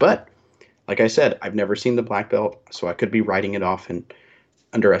Holland. But like I said, I've never seen the black belt, so I could be writing it off and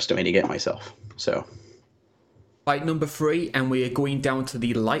underestimating it myself. So Fight number 3, and we are going down to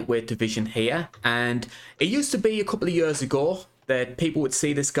the lightweight division here. And it used to be a couple of years ago that people would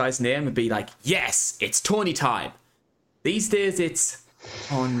see this guy's name and be like, yes, it's Tony time. These days it's,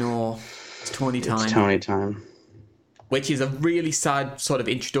 oh no, it's Tony time. it's Tony time. Which is a really sad sort of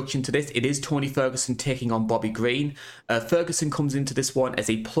introduction to this. It is Tony Ferguson taking on Bobby Green. Ferguson comes into this one as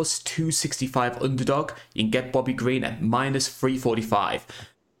a plus 265 underdog. You can get Bobby Green at minus 345.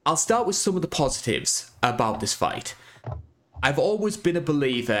 I'll start with some of the positives about this fight. I've always been a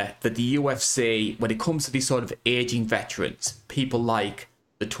believer that the UFC, when it comes to these sort of aging veterans, people like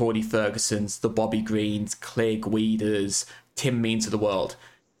the Tony Fergusons, the Bobby Greens, Clay Guidas, Tim Means of the world,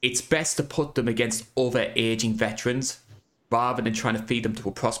 it's best to put them against other aging veterans rather than trying to feed them to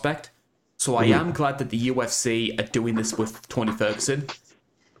a prospect. So I am glad that the UFC are doing this with Tony Ferguson.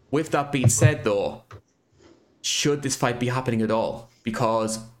 With that being said, though, should this fight be happening at all?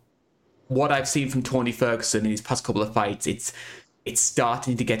 Because what I've seen from Tony Ferguson in his past couple of fights, it's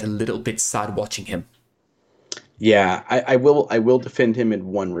starting to get a little bit sad watching him. Yeah, I will defend him in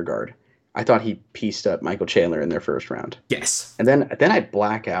one regard. I thought he pieced up Michael Chandler in their first round. Yes. And then I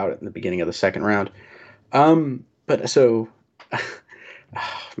black out in the beginning of the second round. But so,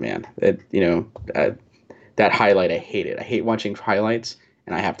 man, that highlight, I hate it. I hate watching highlights,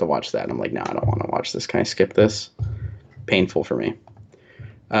 and I have to watch that. And I'm like, no, I don't want to watch this. Can I skip this? Painful for me.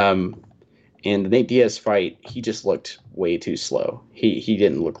 In the Nate Diaz fight, he just looked way too slow. He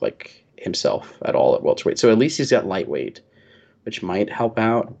didn't look like himself at all at welterweight. So at least he's got lightweight, which might help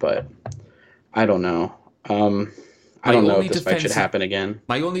out, but I don't know. I don't know if this fight should happen again.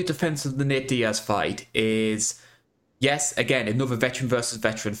 My only defense of the Nate Diaz fight is, yes, again, another veteran versus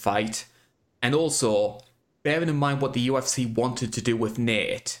veteran fight. And also, bearing in mind what the UFC wanted to do with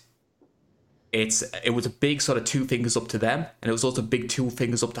Nate, it was a big sort of two fingers up to them, and it was also a big two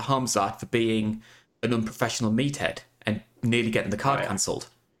fingers up to Hamzat for being an unprofessional meathead and nearly getting the card cancelled.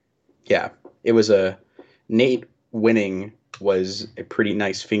 Yeah, it was Nate winning was a pretty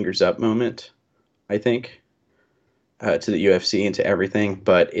nice fingers up moment, I think, to the UFC and to everything.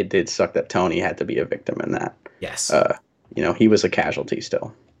 But it did suck that Tony had to be a victim in that. Yes. He was a casualty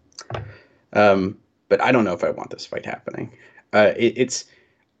still. But I don't know if I want this fight happening.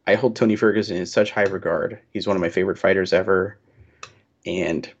 I hold Tony Ferguson in such high regard. He's one of my favorite fighters ever,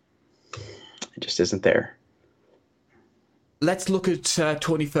 and it just isn't there. Let's look at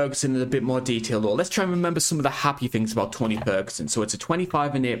Tony Ferguson in a bit more detail, though. Let's try and remember some of the happy things about Tony Ferguson. So it's a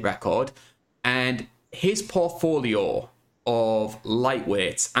 25-8 record, and his portfolio of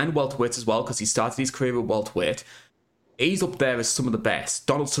lightweights and welterweights as well, because he started his career at welterweight, he's up there as some of the best.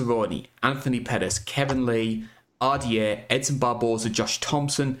 Donald Cerrone, Anthony Pettis, Kevin Lee, RDA, Edson Barboza, Josh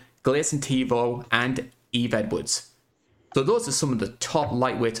Thompson, Gleison Tibau, and Eve Edwards. So those are some of the top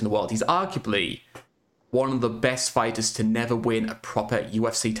lightweights in the world. He's arguably one of the best fighters to never win a proper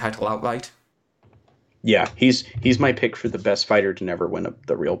UFC title outright. Yeah, he's my pick for the best fighter to never win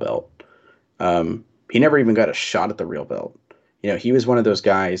the real belt. He never even got a shot at the real belt. He was one of those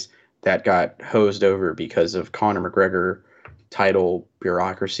guys that got hosed over because of Conor McGregor title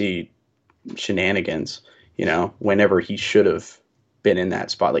bureaucracy shenanigans. Whenever he should have been in that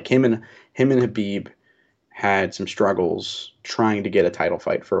spot, like him and Habib had some struggles trying to get a title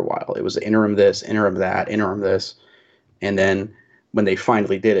fight for a while. It was interim this, interim that, interim this. And then when they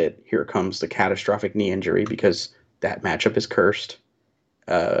finally did it, here comes the catastrophic knee injury because that matchup is cursed.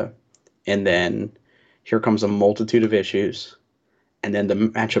 And then here comes a multitude of issues. And then the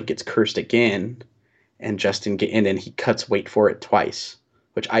matchup gets cursed again. and and then he cuts weight for it twice,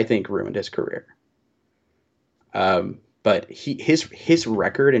 which I think ruined his career. But his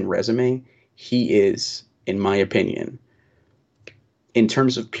record and resume, he is, in my opinion, in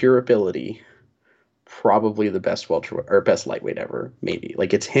terms of pure ability, probably the best welterweight or best lightweight ever. Maybe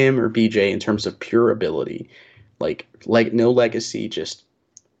like it's him or BJ in terms of pure ability, like no legacy, just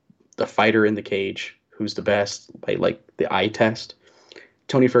the fighter in the cage who's the best by like the eye test.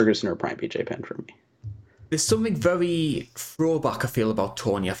 Tony Ferguson or prime BJ Penn for me. There's something very throwback I feel about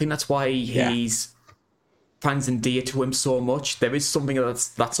Tony. I think that's why Yeah, he's fans endear to him so much. There is something that's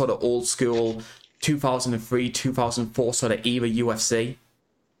that sort of old school 2003, 2004 sort of era UFC.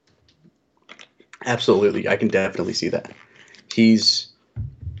 absolutely. I can definitely see that. He's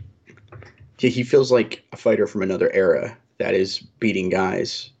he feels like a fighter from another era that is beating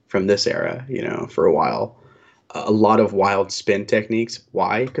guys from this era, for a while. A lot of wild spin techniques.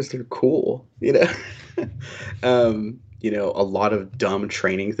 Why? Because they're cool, a lot of dumb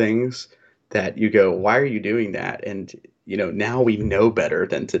training things that you go, why are you doing that? And, now we know better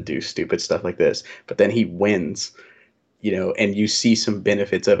than to do stupid stuff like this. But then he wins, and you see some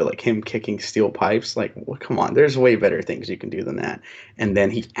benefits of it, like him kicking steel pipes. Like, well, come on, there's way better things you can do than that. And then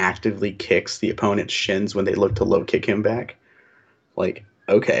he actively kicks the opponent's shins when they look to low kick him back. Like,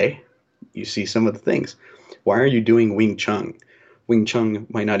 okay, you see some of the things. Why are you doing Wing Chun? Wing Chun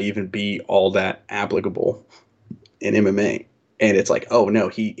might not even be all that applicable in MMA. And it's like, oh no,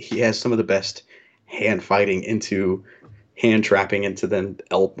 he has some of the best hand fighting into hand trapping into then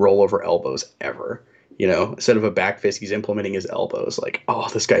roll over elbows ever. Instead of a back fist, he's implementing his elbows. Like, oh,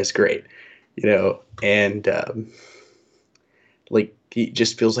 this guy's great. And like he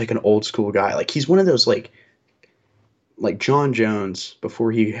just feels like an old school guy. Like he's one of those like John Jones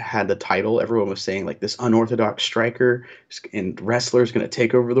before he had the title. Everyone was saying like this unorthodox striker and wrestler is going to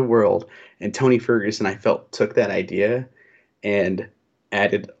take over the world. And Tony Ferguson, I felt, took that idea and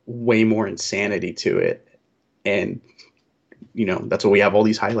added way more insanity to it. And that's what we have all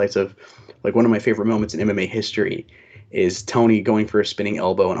these highlights of. Like one of my favorite moments in MMA history is Tony going for a spinning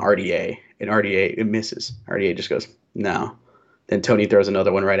elbow in RDA, and RDA it misses. RDA just goes no. Then Tony throws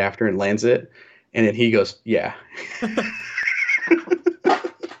another one right after and lands it, and then he goes yeah.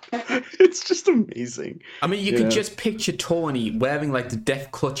 It's just amazing. I mean, you could just picture Tony wearing like the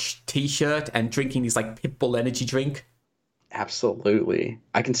Death Clutch t-shirt and drinking his like Pitbull energy drink. Absolutely.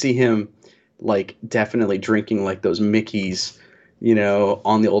 I can see him like definitely drinking like those Mickeys,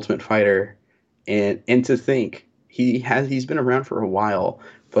 on the Ultimate Fighter. And to think he's been around for a while,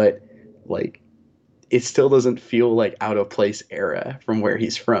 but like it still doesn't feel like out of place era from where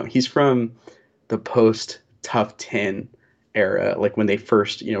he's from. He's from the post Tough 10 era, like when they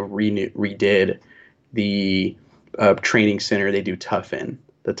first, redid the training center they do Tough in,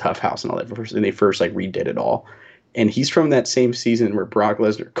 the Tough House and all that. And they first like redid it all. And he's from that same season where Brock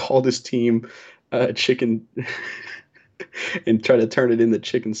Lesnar called his team chicken and tried to turn it into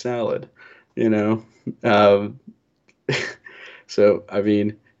chicken salad, So, I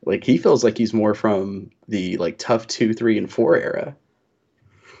mean, like he feels like he's more from the like Tough 2, 3, and 4 era.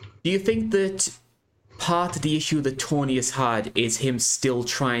 Do you think that part of the issue that Tony has had is him still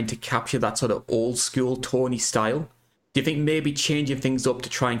trying to capture that sort of old school Tony style? Do you think maybe changing things up to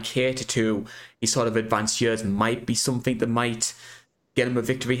try and cater to his sort of advanced years might be something that might get him a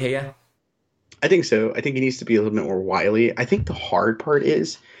victory here? I think so. I think he needs to be a little bit more wily. I think the hard part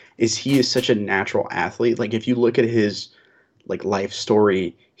is he is such a natural athlete. Like if you look at his like life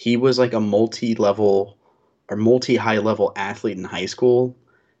story, he was like a multi-level or multi-high level athlete in high school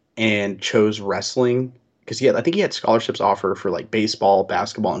and chose wrestling because I think he had scholarships offer for like baseball,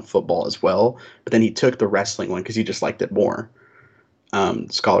 basketball, and football as well. But then he took the wrestling one because he just liked it more,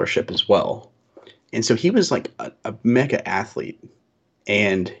 scholarship as well. And so he was like a mega athlete,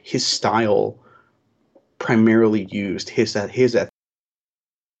 and his style primarily used his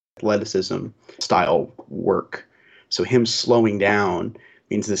athleticism style work. So him slowing down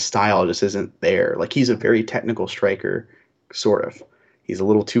means the style just isn't there. Like he's a very technical striker, sort of. He's a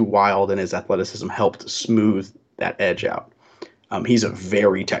little too wild, and his athleticism helped smooth that edge out. He's a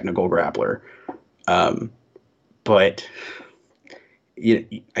very technical grappler, but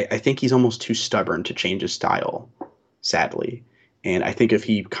I think he's almost too stubborn to change his style, sadly. And I think if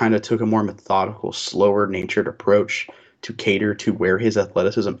he kind of took a more methodical, slower natured approach to cater to where his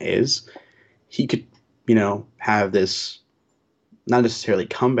athleticism is, he could, have this not necessarily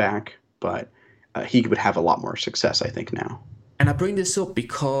comeback, but he would have a lot more success, I think, now. And I bring this up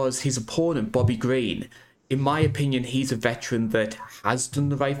because his opponent, Bobby Green, in my opinion, he's a veteran that has done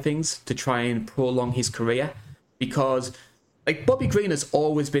the right things to try and prolong his career. Because like Bobby Green has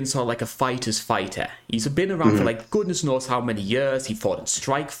always been sort of like a fighter's fighter. He's been around for like goodness knows how many years. He fought in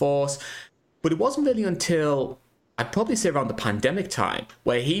Strikeforce, but it wasn't really until I'd probably say around the pandemic time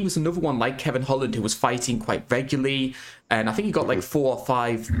where he was another one like Kevin Holland who was fighting quite regularly, and I think he got like 4 or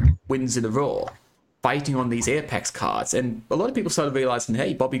 5 wins in a row fighting on these Apex cards. And a lot of people started realizing,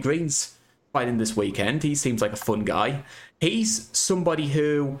 hey, Bobby Green's fighting this weekend. He seems like a fun guy. He's somebody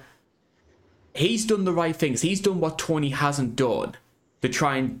who he's done the right things. He's done what Tony hasn't done to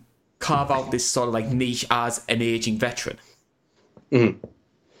try and carve out this sort of like niche as an aging veteran.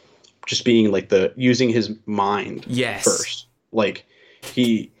 Just being like using his mind first. Like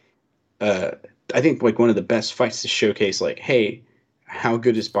he, I think like one of the best fights to showcase like, hey, how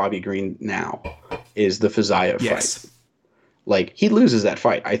good is Bobby Green now is the Fiziev fight. Like he loses that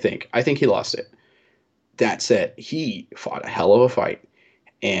fight. I think he lost it. That said, he fought a hell of a fight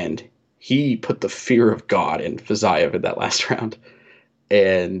and he put the fear of God in Fiziev in that last round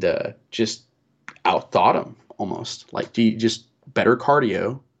and just outthought him almost. Like he just better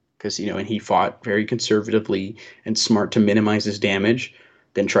cardio because, and he fought very conservatively and smart to minimize his damage,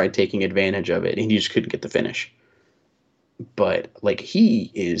 then tried taking advantage of it, and he just couldn't get the finish. But like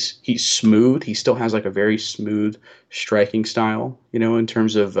he's smooth. He still has like a very smooth striking style, in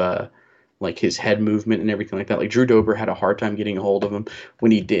terms of like his head movement and everything like that. Like Drew Dober had a hard time getting a hold of him.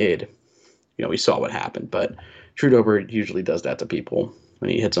 When he did, we saw what happened. But Drew Dober usually does that to people when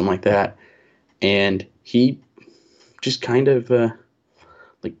he hits them like that. And he just kind of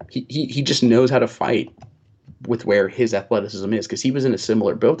like he just knows how to fight with where his athleticism is, because he was in a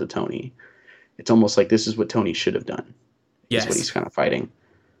similar boat to Tony. It's almost like this is what Tony should have done. Yes. Is what he's kind of fighting.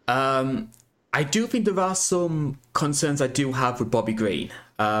 I do think there are some concerns I do have with Bobby Green,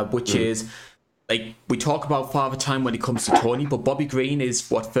 which is, like, we talk about father time when it comes to Tony, but Bobby Green is,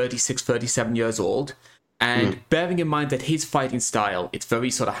 36, 37 years old. And bearing in mind that his fighting style, it's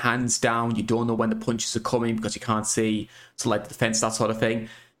very sort of hands down. You don't know when the punches are coming because you can't see, so like the defense, that sort of thing.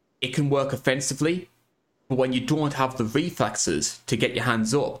 It can work offensively, but when you don't have the reflexes to get your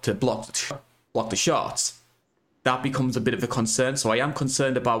hands up to block the shots, that becomes a bit of a concern. So I am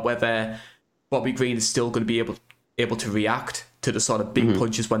concerned about whether Bobby Green is still going to be able to react to the sort of big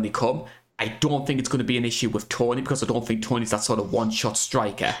punches when they come. I don't think it's going to be an issue with Tony, because I don't think Tony's that sort of one-shot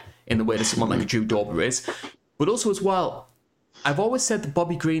striker in the way that someone like Drew Dober is. But also as well, I've always said that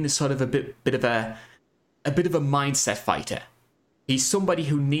Bobby Green is sort of a bit of a mindset fighter. He's somebody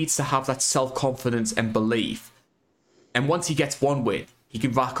who needs to have that self-confidence and belief. And once he gets one win, he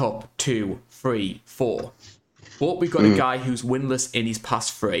can rack up 2, 3, 4. But we've got a guy who's winless in his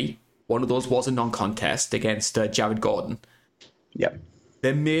past 3. One of those was a non-contest against Jared Gordon. Yep.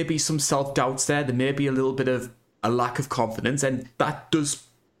 There may be some self-doubts there. There may be a little bit of a lack of confidence. And that does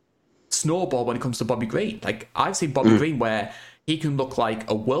snowball when it comes to Bobby Green. Like, I've seen Bobby Green where he can look like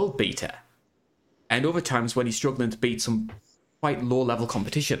a world beater. And other times when he's struggling to beat some quite low-level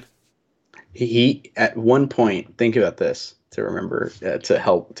competition. He at one point, think about this to remember, to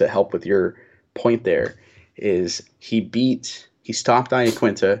help with your point there, is he stopped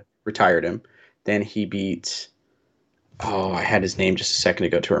Iaquinta, retired him. Then he beat, I had his name just a second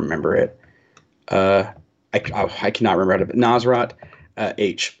ago to remember it. I cannot remember how to, Nasrat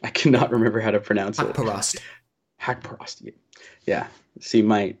H. I cannot remember how to pronounce it. Hakparast. Yeah. See,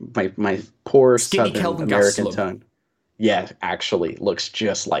 my poor Skinny Southern American tongue. Yeah, actually looks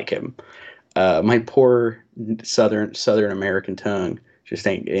just like him. My poor Southern American tongue just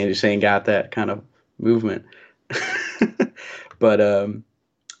ain't got that kind of movement. But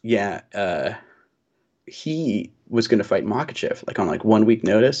he was going to fight Makhachev like on like 1 week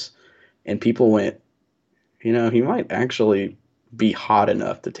notice, and people went, he might actually be hot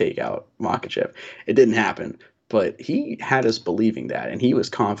enough to take out Makhachev. It didn't happen, but he had us believing that, and he was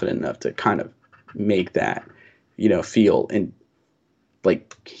confident enough to kind of make that, feel. And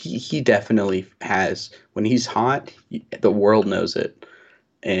like he definitely has, when he's hot, the world knows it,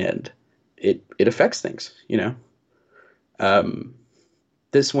 and it affects things,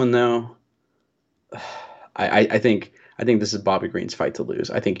 This one though, I think this is Bobby Green's fight to lose.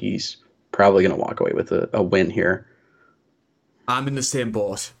 I think he's probably going to walk away with a win here. I'm in the same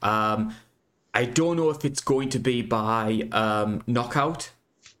boat. I don't know if it's going to be by knockout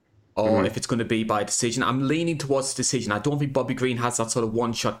or if it's going to be by decision. I'm leaning towards decision. I don't think Bobby Green has that sort of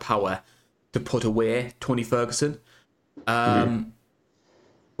one-shot power to put away Tony Ferguson.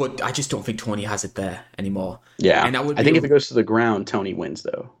 But I just don't think Tony has it there anymore. Yeah, and I think if it goes to the ground, Tony wins,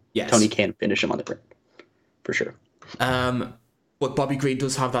 though. Yes. Tony can't finish him on the ground, for sure. But Bobby Green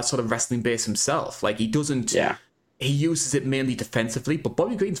does have that sort of wrestling base himself. Like, he doesn't... Yeah. He uses it mainly defensively, but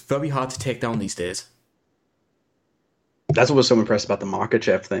Bobby Green's very hard to take down these days. That's what was so impressed about the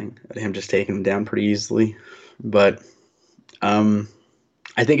Makachev thing, him just taking him down pretty easily. But um,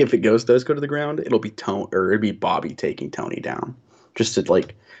 I think if it does go to the ground, it'll be Tony or it'll be Bobby taking Tony down, just to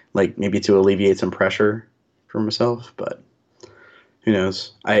like maybe to alleviate some pressure from himself. But who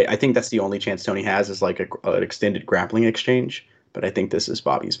knows? I think that's the only chance Tony has is like an extended grappling exchange. But I think this is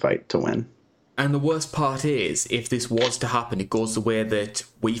Bobby's fight to win. And the worst part is, if this was to happen, it goes the way that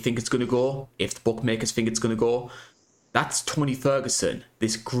we think it's going to go, if the bookmakers think it's going to go. That's Tony Ferguson,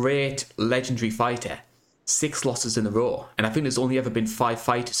 this great, legendary fighter. 6 losses in a row. And I think there's only ever been 5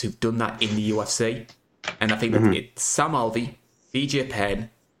 fighters who've done that in the UFC. And I think that it's Sam Alvey, BJ Penn,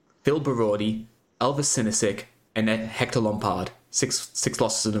 Phil Baroni, Elvis Sinisic, and then Hector Lombard. Six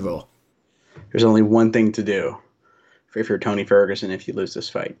losses in a row. There's only one thing to do if you're Tony Ferguson if you lose this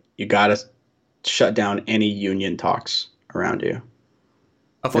fight. You got to shut down any union talks around you.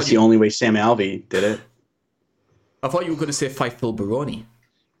 That's the only way Sam Alvey did it. I thought you were going to say fight Phil Baroni.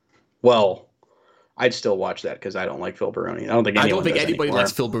 Well, I'd still watch that because I don't like Phil Baroni. I don't think anybody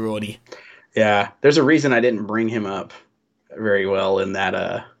likes Phil Baroni. Yeah, there's a reason I didn't bring him up very well in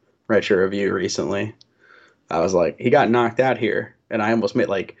that retro review recently. I was like, he got knocked out here, and I almost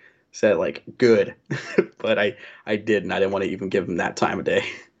said good, but I didn't. I didn't want to even give him that time of day.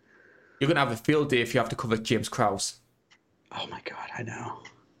 You're gonna have a field day if you have to cover James Krause. Oh my god, I know.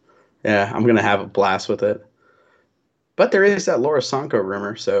 Yeah, I'm gonna have a blast with it. But there is that Laura Sanko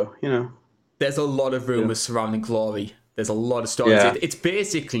rumor, so There's a lot of rumors surrounding Glory. There's a lot of stories. Yeah. It's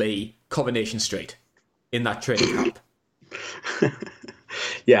basically Coronation Street in that training camp.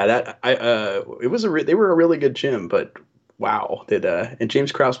 Yeah, they were a really good gym, but wow, and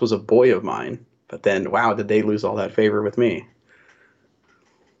James Krause was a boy of mine, but then wow, did they lose all that favor with me?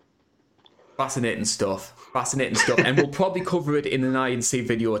 Fascinating stuff, and we'll probably cover it in an INC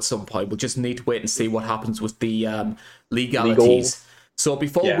video at some point. We'll just need to wait and see what happens with the legalities. So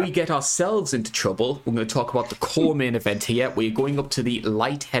before we get ourselves into trouble, we're going to talk about the core main event here. We're going up to the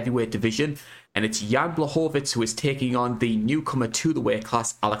light heavyweight division, and it's Jan Blachowicz who is taking on the newcomer to the weight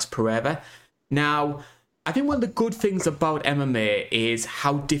class, Alex Pereira. Now, I think one of the good things about MMA is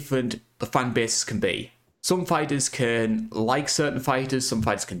how different the fan bases can be. Some fighters can like certain fighters, some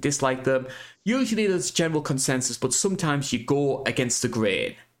fighters can dislike them. Usually there's general consensus, but sometimes you go against the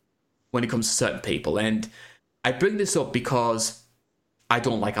grain when it comes to certain people. And I bring this up because I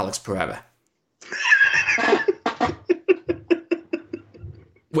don't like Alex Pereira.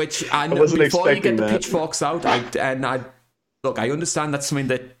 Which I know before you get the pitchforks out, I understand that's something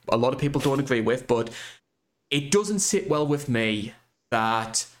that a lot of people don't agree with, but it doesn't sit well with me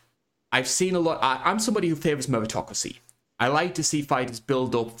that I've seen a lot. I'm somebody who favors meritocracy. I like to see fighters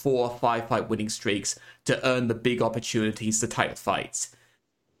build up 4 or 5 fight winning streaks to earn the big opportunities, the title fights.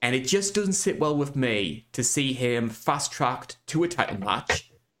 And it just doesn't sit well with me to see him fast-tracked to a title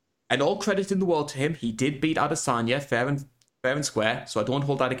match. And all credit in the world to him. He did beat Adesanya fair and square, so I don't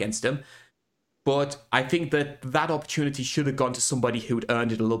hold that against him. But I think that opportunity should have gone to somebody who'd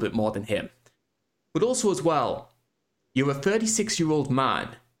earned it a little bit more than him. But also as well, you're a 36-year-old man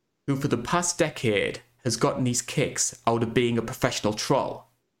who for the past decade has gotten these kicks out of being a professional troll.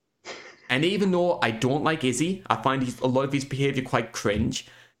 And even though I don't like Izzy, I find a lot of his behaviour quite cringe,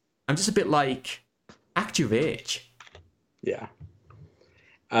 I'm just a bit like, act your age. Yeah.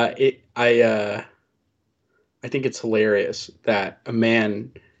 I think it's hilarious that a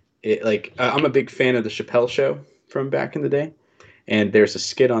man, I'm a big fan of the Chappelle Show from back in the day. And there's a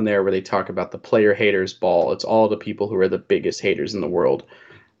skit on there where they talk about the player haters ball. It's all the people who are the biggest haters in the world.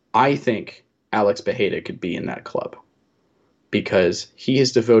 I think Alex Pereira could be in that club because he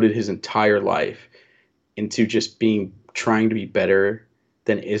has devoted his entire life into just trying to be better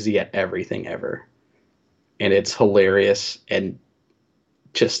than Izzy at everything ever. And it's hilarious and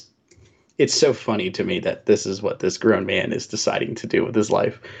just, it's so funny to me that this is what this grown man is deciding to do with his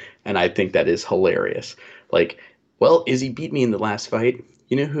life. And I think that is hilarious. Well, Izzy beat me in the last fight.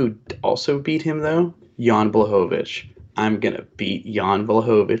 You know who also beat him, though? Jan Blachowicz. I'm going to beat Jan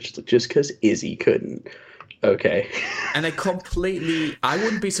Blachowicz just because Izzy couldn't. Okay. And I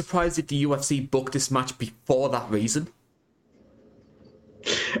wouldn't be surprised if the UFC booked this match before that reason.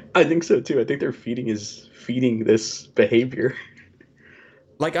 I think so, too. I think they're feeding this behavior.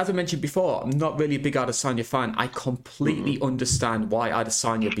 As I mentioned before, I'm not really a big Adesanya fan. I completely understand why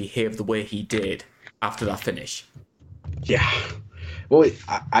Adesanya behaved the way he did after that finish. Yeah. Well,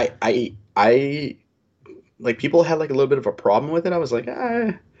 I people had a little bit of a problem with it. I was like,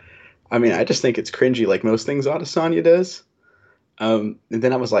 I just think it's cringy like most things Adesanya does. And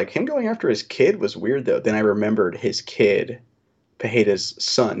then I was like, him going after his kid was weird though. Then I remembered his kid, Pereira's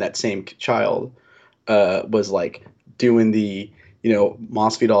son, that same child, was doing the,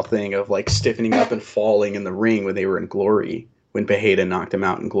 Masvidal thing of like stiffening up and falling in the ring when they were in Glory, when Pereira knocked him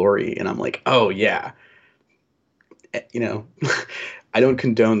out in Glory. And I'm like, oh yeah, you know, I don't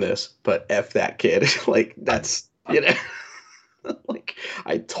condone this, but F that kid. Like that's, like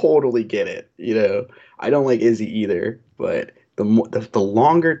I totally get it. I don't like Izzy either, but the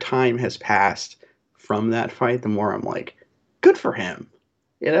longer time has passed from that fight, the more I'm like, good for him.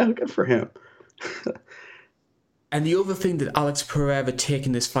 Good for him. And the other thing that Alex Pereira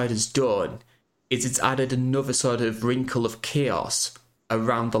taking this fight has done is it's added another sort of wrinkle of chaos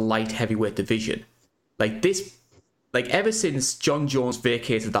around the light heavyweight division. Ever since John Jones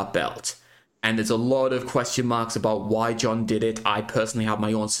vacated that belt, and there's a lot of question marks about why John did it. I personally have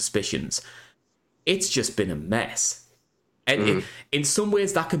my own suspicions. It's just been a mess. And in some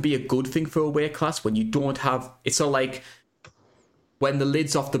ways, that can be a good thing for a weight class when you don't have... It's sort of like when the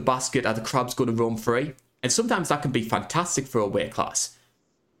lid's off the basket, are the crabs going to roam free? And sometimes that can be fantastic for a weight class.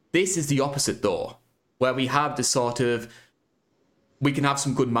 This is the opposite, though, where we have this sort of... We can have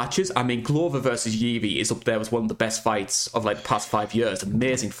some good matches. I mean, Glover versus Yuri is up there as one of the best fights of the past 5 years.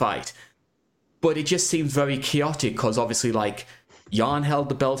 Amazing fight. But it just seems very chaotic because obviously, Jan held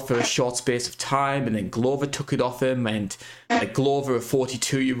the belt for a short space of time and then Glover took it off him. And Glover, a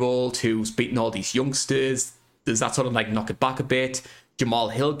 42-year-old who's beaten all these youngsters, does that sort of knock it back a bit. Jamal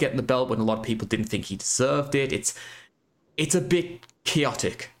Hill getting the belt when a lot of people didn't think he deserved it. It's a bit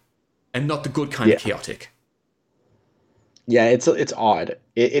chaotic and not the good kind of chaotic. Yeah, it's odd.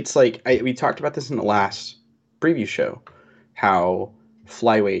 It's like we talked about this in the last preview show, how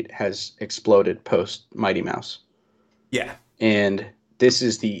flyweight has exploded post Mighty Mouse. Yeah. And this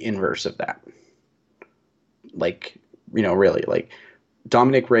is the inverse of that. Really,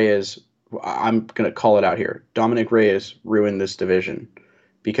 Dominic Reyes, I'm going to call it out here. Dominic Reyes ruined this division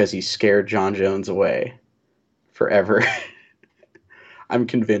because he scared John Jones away forever. I'm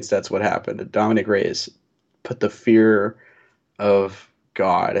convinced that's what happened. Dominic Reyes put the fear of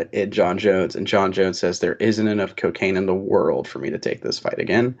God in John Jones, and John Jones says there isn't enough cocaine in the world for me to take this fight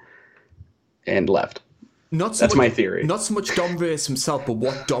again, and left. That's my theory. Not so much Dom Reyes himself, but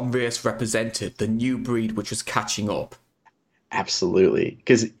what Dom Reyes represented, the new breed which was catching up. Absolutely,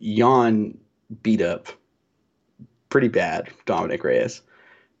 because Jan beat up pretty bad Dominic Reyes,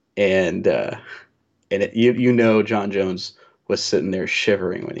 and John Jones was sitting there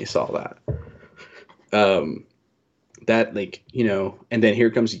shivering when he saw that. And then here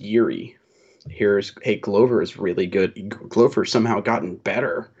comes Yuri. Glover is really good. Glover somehow gotten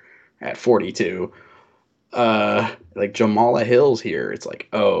better at 42. Jamala Hill's here. It's like,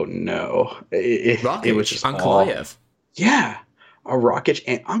 oh no. It was just Ankalaev. Yeah. Rakic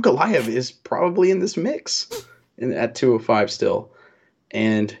and Ankalaev is probably in this mix at 205 still.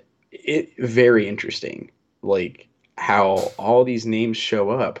 And it very interesting, how all these names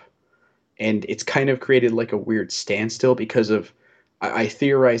show up. And it's kind of created a weird standstill because of, I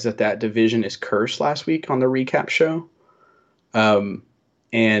theorized that division is cursed last week on the recap show.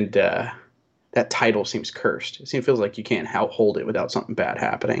 That title seems cursed. It feels like you can't hold it without something bad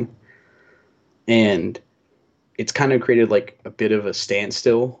happening. And it's kind of created a bit of a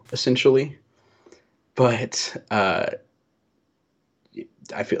standstill, essentially. But I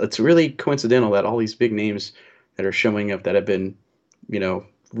feel it's really coincidental that all these big names that are showing up that have been,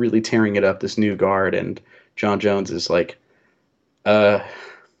 really tearing it up, this new guard, and John Jones is like,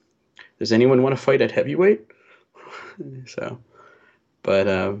 does anyone want to fight at heavyweight? So, but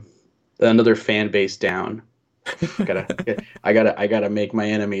another fan base down. I gotta make my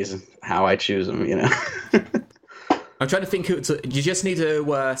enemies how I choose them, I'm trying to think you just need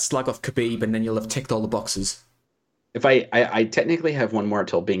to slag off Khabib and then you'll have ticked all the boxes. If I technically have one more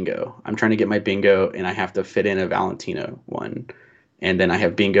till bingo. I'm trying to get my bingo and I have to fit in a Valentino one. And then I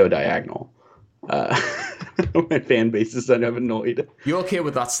have bingo diagonal. My fan base is kind of annoyed. You're okay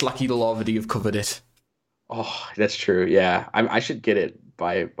with that, Slacky the Lorvedy, you've covered it. Oh, that's true. Yeah, I should get it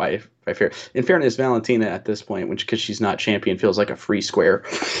by fair. In fairness, Valentina at this point, because she's not champion, feels like a free square.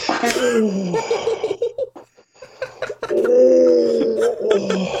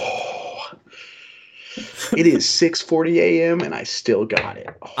 It is 6:40 a.m. and I still got it.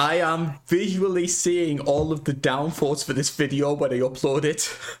 Oh. I am visually seeing all of the downforce for this video when I upload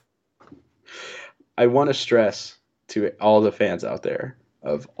it. I want to stress to all the fans out there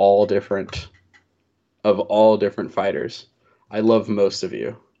of all different fighters. I love most of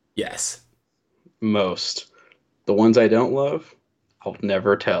you. Yes. Most. The ones I don't love, I'll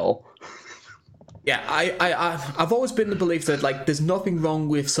never tell. Yeah, I've always been the belief that there's nothing wrong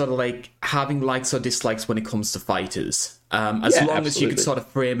with sort of having likes or dislikes when it comes to fighters. As long as you can sort of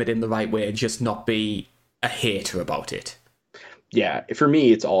frame it in the right way and just not be a hater about it. Yeah, for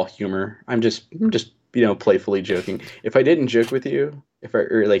me, it's all humor. I'm just playfully joking. If I didn't joke with you, if I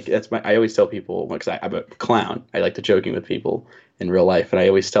or like that's my I always tell people because I'm a clown. I like to joking with people in real life, and I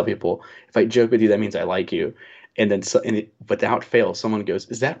always tell people if I joke with you, that means I like you. And then without fail, someone goes,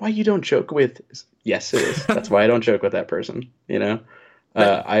 "Is that why you don't joke with?" Yes, it is. That's why I don't joke with that person. Let,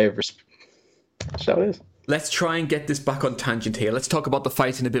 I have that's how it is. let's try and get this back on tangent here. Let's talk about the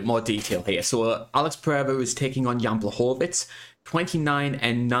fight in a bit more detail here. So Alex Pereira is taking on Jan Blachowicz,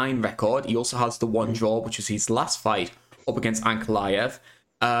 29-9 record. He also has the one draw, which was his last fight up against Ankalaev.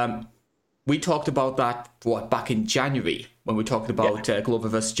 We talked about that back in January when we talked about Glover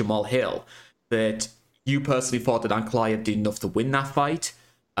versus Jamal Hill. That you personally thought that Ankalaev did enough to win that fight.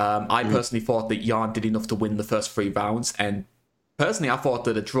 I personally thought that Jan did enough to win the first 3 rounds, and personally, I thought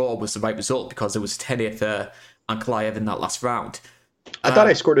that a draw was the right result because there was 10th Ankalaev in that last round. I thought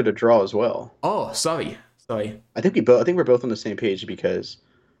I scored it a draw as well. Oh, sorry. I think we're both on the same page because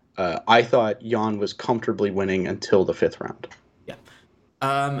I thought Jan was comfortably winning until the 5th round. Yeah.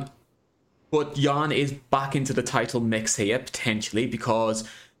 But Jan is back into the title mix here, potentially, because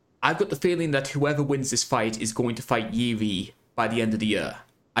I've got the feeling that whoever wins this fight is going to fight Yuri by the end of the year.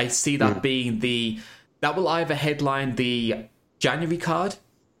 I see that being that will either headline the January card,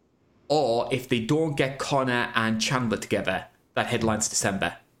 or if they don't get Connor and Chandler together, that headlines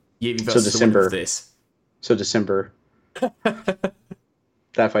December. Yuri versus the winner of this. So December. That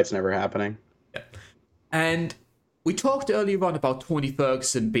fight's never happening. Yeah. And we talked earlier on about Tony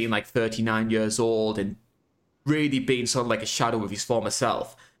Ferguson being like 39 years old and really being sort of like a shadow of his former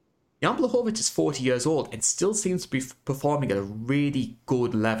self. Jan Blachowicz is 40 years old and still seems to be performing at a really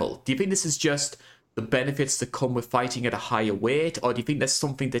good level. Do you think this is just the benefits that come with fighting at a higher weight, or do you think there's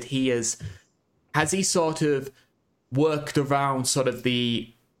something that has he sort of worked around sort of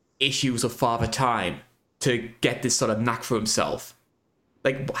the issues of Father Time to get this sort of knack for himself?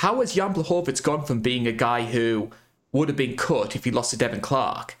 Like, how has Jan Blachowicz gone from being a guy who would have been cut if he lost to Devin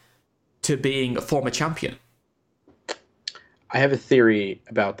Clark to being a former champion? I have a theory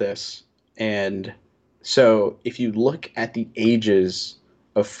about this. And so if you look at the ages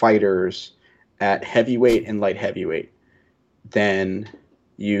of fighters at heavyweight and light heavyweight, then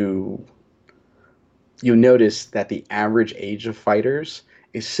you notice that the average age of fighters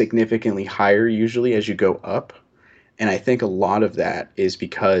is significantly higher usually as you go up. And I think a lot of that is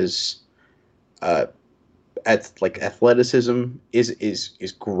because athleticism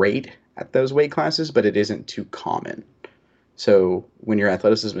is great at those weight classes, but it isn't too common. So when your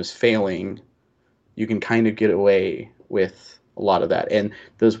athleticism is failing, you can kind of get away with a lot of that. And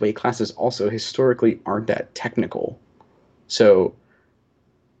those weight classes also historically aren't that technical. So,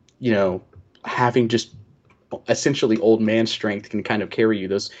 having just essentially old man strength can kind of carry you.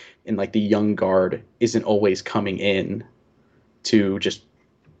 Those in like the young guard isn't always coming in to just,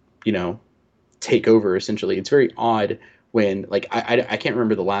 take over essentially. It's very odd when I can't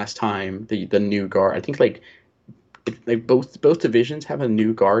remember the last time the new guard, I think both divisions have a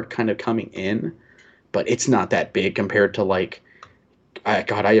new guard kind of coming in, but it's not that big compared to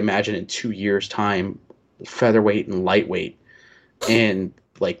I imagine in 2 years time, featherweight and lightweight and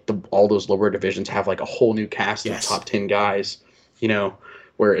all those lower divisions have like a whole new cast of top 10 guys,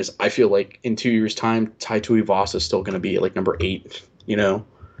 whereas I feel like in 2 years time, Tai Tuivasa is still going to be like number 8,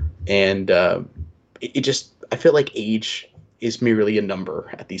 and I feel like age is merely a number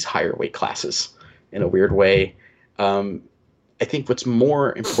at these higher weight classes in a weird way. I think what's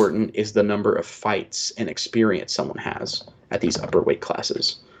more important is the number of fights and experience someone has at these upper weight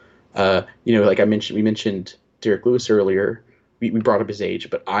classes. We mentioned Derek Lewis earlier. We brought up his age,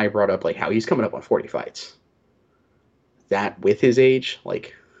 but I brought up how he's coming up on 40 fights. That with his age,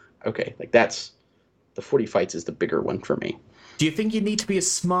 that's the 40 fights is the bigger one for me. Do you think you need to be a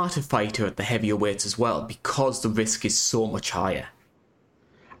smarter fighter at the heavier weights as well because the risk is so much higher?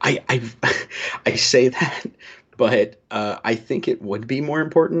 I say that, but I think it would be more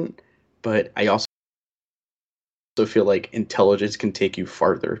important. But I also feel like intelligence can take you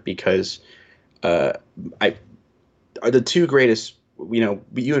farther because are the two greatest.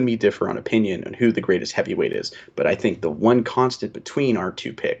 You and me differ on opinion on who the greatest heavyweight is, but I think the one constant between our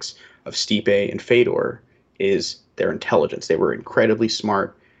two picks of Stipe and Fedor is their intelligence. They were incredibly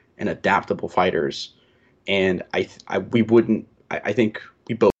smart and adaptable fighters, and I think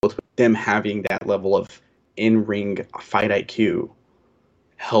we both, them having that level of in-ring fight IQ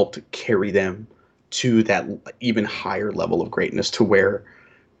helped carry them to that even higher level of greatness, to where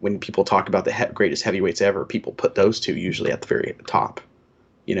when people talk about the greatest heavyweights ever, people put those two usually at the very top,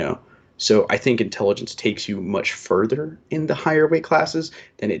 So I think intelligence takes you much further in the higher weight classes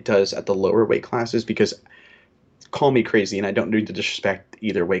than it does at the lower weight classes because call me crazy and I don't need to disrespect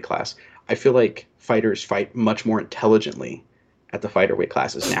either weight class. I feel like fighters fight much more intelligently at the fighter weight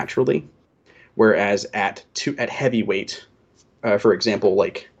classes naturally, whereas at heavyweight, for example,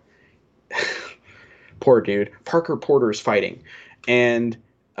 like poor dude, Parker Porter's fighting, and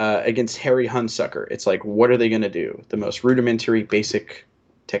against Harry Hunsucker, it's like, what are they going to do? The most rudimentary, basic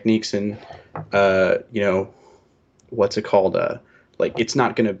techniques and what's it called? Like it's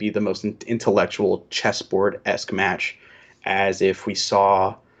not going to be the most intellectual chessboard-esque match as if we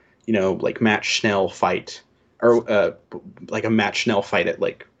saw, like Matt Schnell fight or like a Matt Schnell fight at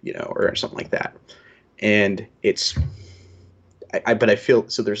or something like that. And it's, but I feel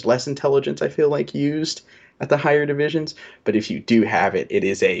so there's less intelligence I feel like used at the higher divisions. But if you do have it, it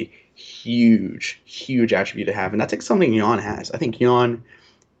is a huge, huge attribute to have, and that's like something Jan has. I think Jan,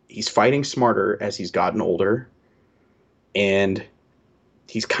 he's fighting smarter as he's gotten older, and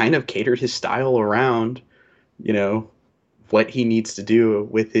he's kind of catered his style around, what he needs to do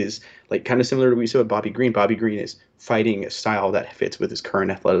with his, like, kind of similar to what we said with Bobby Green. Bobby Green is fighting a style that fits with his current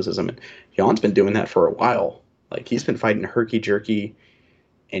athleticism, and Jan's been doing that for a while. Like, he's been fighting herky-jerky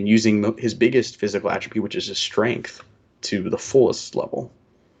and using his biggest physical attribute, which is his strength, to the fullest level.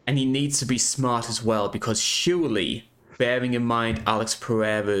 And he needs to be smart as well, because surely, bearing in mind Alex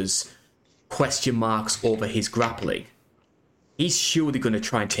Pereira's question marks over his grappling, he's surely going to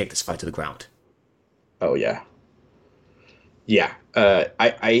try and take this fight to the ground. Oh, yeah. Yeah.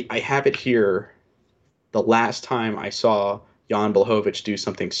 I have it here. The last time I saw Jan Blachowicz do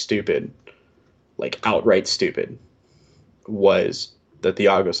something stupid, like outright stupid, was the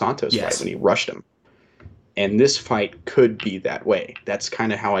Thiago Santos fight when he rushed him. And this fight could be that way. That's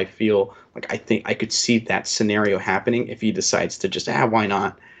kind of how I feel. Like, I think I could see that scenario happening if he decides to just, why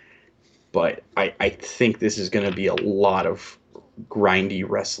not? But I think this is going to be a lot of grindy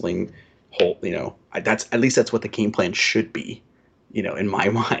wrestling. That's, at least that's what the game plan should be, in my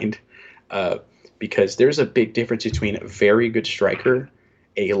mind. Because there's a big difference between a very good striker,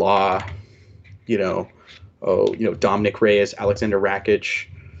 a-la, Dominic Reyes, Alexander Rakic,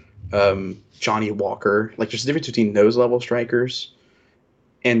 Johnny Walker. Like, there's a difference between those level strikers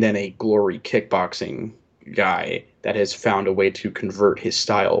and then a glory kickboxing guy that has found a way to convert his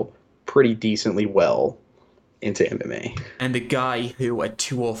style pretty decently well into MMA. And the guy who at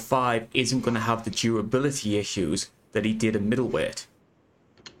 205 isn't going to have the durability issues that he did at middleweight.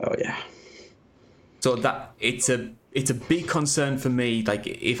 Oh, yeah. So that it's a big concern for me. Like,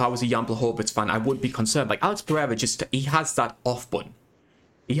 if I was a Jan Blachowicz fan, I would be concerned. Like, Alex Pereira, he has that off button.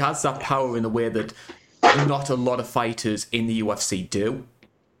 He has that power in a way that not a lot of fighters in the UFC do.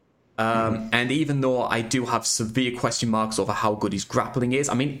 And even though I do have severe question marks over how good his grappling is,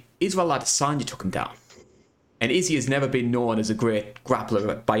 I mean, Israel Adesanya took him down. And Izzy has never been known as a great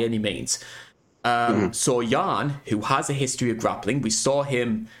grappler by any means. So Jan, who has a history of grappling, we saw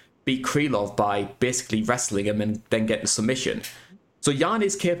him beat Krylov by basically wrestling him and then getting a submission. So Jan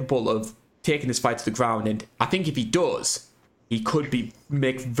is capable of taking this fight to the ground, and I think if he does, he could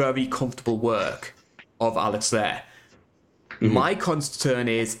make very comfortable work of Alex there. My concern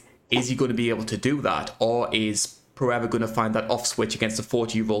is he going to be able to do that, or is Pereira going to find that off switch against a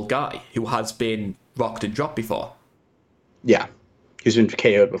 40-year-old guy who has been rocked and dropped before? Yeah, he's been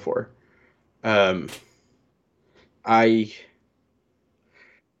KO'd before. I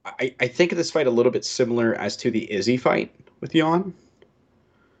think of this fight a little bit similar as to the Izzy fight with Jan.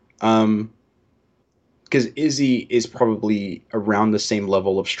 Because Izzy is probably around the same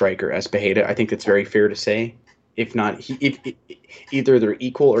level of striker as Pereira. I think that's very fair to say. If not, either they're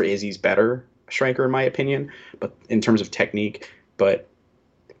equal or Izzy's better striker, in my opinion, but in terms of technique. But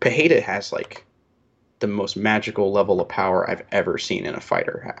Pereira has, like, the most magical level of power I've ever seen in a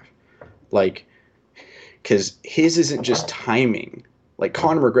fighter have. Like, because his isn't just timing. Like,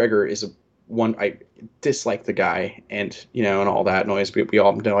 Conor McGregor is one, I dislike the guy and, and all that noise. We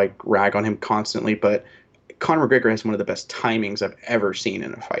all rag on him constantly, but Conor McGregor has one of the best timings I've ever seen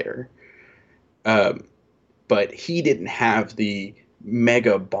in a fighter. But he didn't have the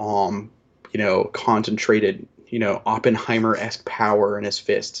mega bomb, concentrated, Oppenheimer-esque power in his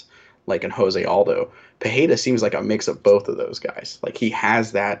fists like in Jose Aldo. Pereira seems like a mix of both of those guys. Like, he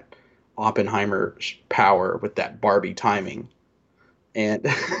has that Oppenheimer power with that Barbie timing. And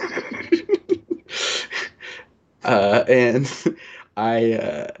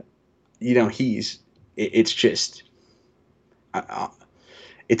it's just,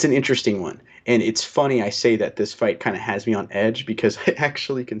 it's an interesting one. And it's funny I say that this fight kind of has me on edge because I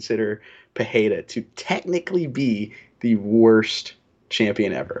actually consider Pereira to technically be the worst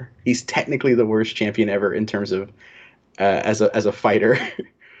champion ever. He's technically the worst champion ever in terms of as a fighter.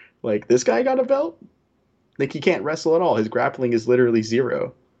 Like, this guy got a belt? Like, he can't wrestle at all. His grappling is literally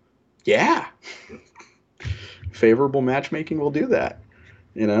zero. Yeah. Favorable matchmaking will do that,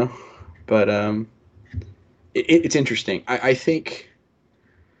 you know? But it's interesting. I think,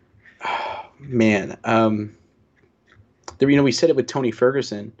 oh, man, we said it with Tony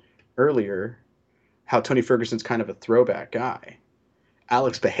Ferguson earlier, how Tony Ferguson's kind of a throwback guy.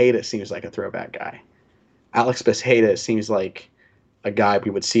 Alex Bejeda seems like a throwback guy. Alex Bejeda seems like a guy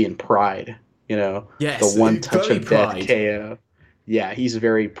we would see in Pride, Yes, the one touch of death Pride. KO. Yeah, he's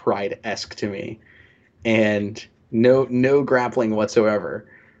very Pride-esque to me. And no grappling whatsoever.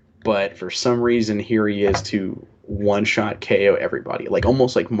 But for some reason, here he is to one-shot KO everybody. Like,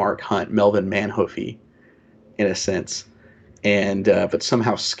 almost like Mark Hunt, Melvin Manhoefy, in a sense. And but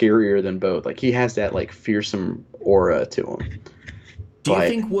somehow scarier than both. Like, he has that, like, fearsome aura to him. Do you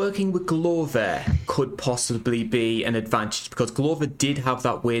think working with Glover could possibly be an advantage? Because Glover did have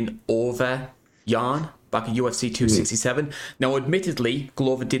that win over Jan back in UFC 267. Now, admittedly,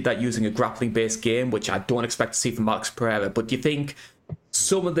 Glover did that using a grappling-based game, which I don't expect to see from Alex Pereira. But do you think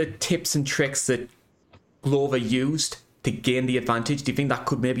some of the tips and tricks that Glover used to gain the advantage, do you think that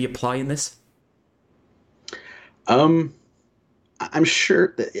could maybe apply in this? I'm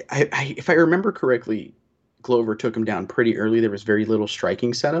sure that if I remember correctly, Glover took him down pretty early. There was very little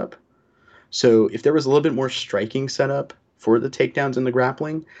striking setup. So if there was a little bit more striking setup for the takedowns and the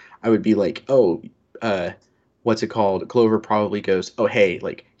grappling, I would be like, what's it called? Glover probably goes, oh, hey,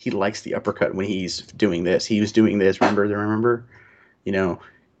 like, he likes the uppercut when he's doing this. He was doing this. Remember?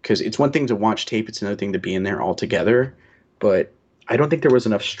 Because it's one thing to watch tape. It's another thing to be in there all together. But I don't think there was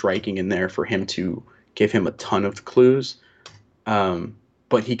enough striking in there for him to give him a ton of clues.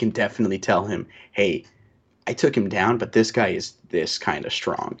 But he can definitely tell him, hey, I took him down, but this guy is this kind of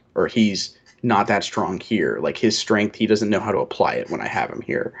strong, or he's not that strong here. Like, his strength, he doesn't know how to apply it when I have him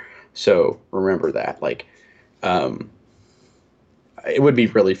here. So remember that. Like, it would be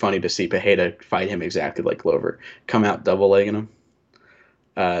really funny to see Pereira fight him exactly like Glover, come out double legging him.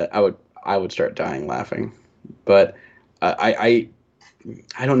 I would start dying laughing, but I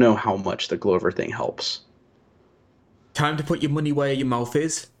don't know how much the Glover thing helps. Time to put your money where your mouth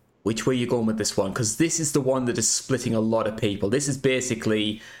is. Which way are you going with this one? Because this is the one that is splitting a lot of people. This is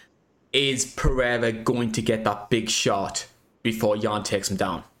basically, is Pereira going to get that big shot before Jan takes him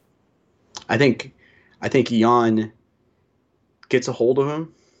down? I think Jan gets a hold of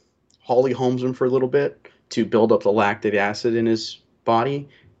him, Holly Holmes him for a little bit to build up the lactic acid in his body,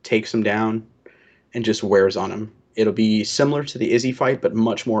 takes him down, and just wears on him. It'll be similar to the Izzy fight, but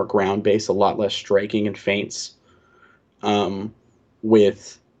much more ground-based, a lot less striking and feints.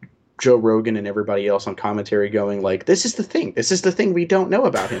 With Joe Rogan and everybody else on commentary going like, this is the thing we don't know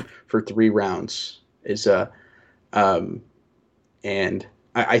about him for 3 rounds and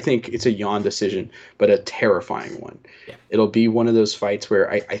I think it's a Jan decision, but a terrifying one. Yeah. It'll be one of those fights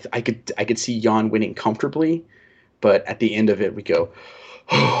where I could see Jan winning comfortably, but at the end of it we go,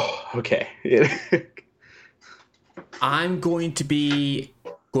 oh, okay. I'm going to be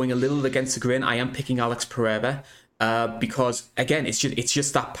going a little against the grain. I am picking Alex Pereira. Because again, it's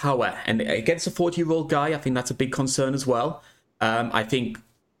just that power, and against a 40-year-old guy, I think that's a big concern as well. I think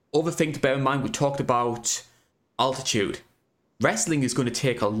other thing to bear in mind, we talked about altitude. Wrestling is going to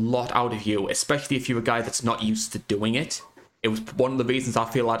take a lot out of you, especially if you're a guy that's not used to doing it. It was one of the reasons I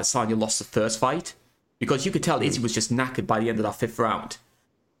feel like Adesanya lost the first fight, because you could tell Izzy was just knackered by the end of that 5th round.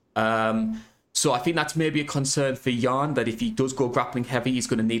 So I think that's maybe a concern for Jan, that if he does go grappling heavy, he's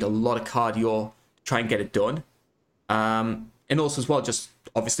going to need a lot of cardio to try and get it done. And also as well, just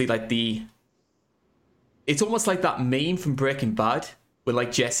obviously like it's almost like that meme from Breaking Bad with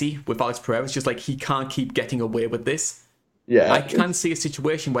like Jesse with Alex Pereira. It's just like, he can't keep getting away with this. Yeah, I can see a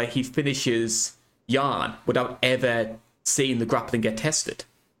situation where he finishes Jan without ever seeing the grappling get tested.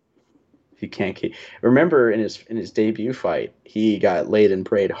 He can't keep. Remember in his debut fight, he got laid and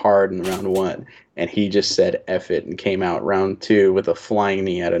prayed hard in round 1, and he just said F it and came out round 2 with a flying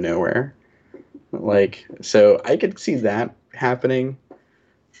knee out of nowhere. Like, so I could see that happening.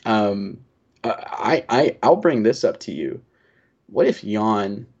 I'll bring this up to you. What if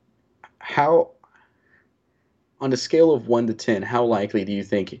Jan, on a scale of 1 to 10, how likely do you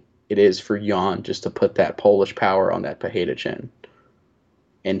think it is for Jan just to put that Polish power on that Pereira chin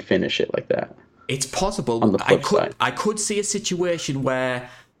and finish it like that? It's possible. On the flip side. I could see a situation where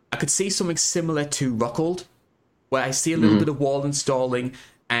I could see something similar to Rockhold, where I see a little bit of wall installing,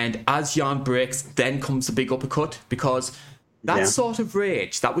 and as Jan breaks, then comes the big uppercut, because that sort of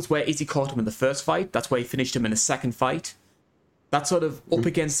rage, that was where Izzy caught him in the first fight. That's where he finished him in the second fight. that sort of up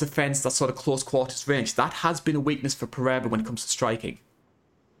against the fence, that sort of close quarters range, that has been a weakness for Pereira when it comes to striking.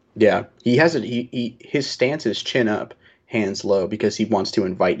 Yeah, he hasn't. His stance is chin up, hands low because he wants to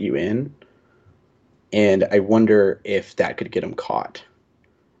invite you in, and I wonder if that could get him caught.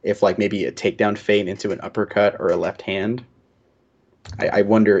 If like maybe a takedown fade into an uppercut or a left hand. I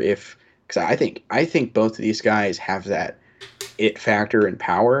wonder if because I think both of these guys have that it factor and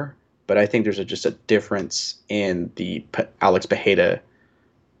power, but I think there's just a difference in the Alex Bejeda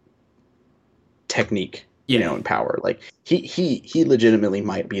technique, Yeah. and power. Like he legitimately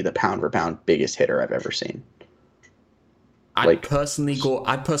might be the pound for pound biggest hitter I've ever seen. I'd Like personally go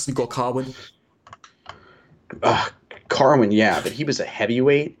Carwin. uh, Carwin, yeah, but he was a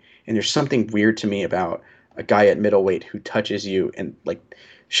heavyweight, and there's something weird to me about a guy at middleweight who touches you, and like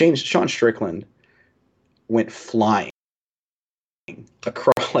Sean Strickland went flying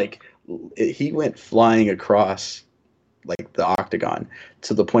across, like he went flying across like the octagon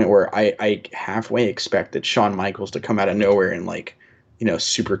to the point where I halfway expected Shawn Michaels to come out of nowhere and like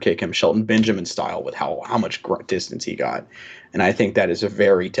super kick him Shelton Benjamin style with how much distance he got, and I think that is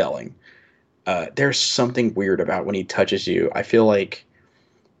very telling. There's something weird about when he touches you. I feel like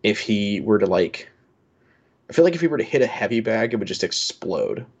if he were to hit a heavy bag, it would just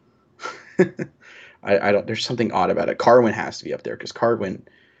explode. I don't. There's something odd about it. Carwin has to be up there because Carwin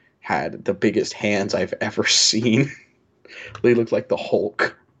had the biggest hands I've ever seen. They looked like the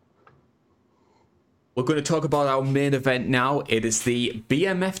Hulk. We're going to talk about our main event now. It is the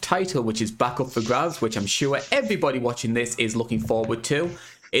BMF title, which is back up for grabs, which I'm sure everybody watching this is looking forward to.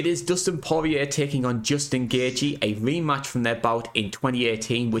 It is Dustin Poirier taking on Justin Gaethje, a rematch from their bout in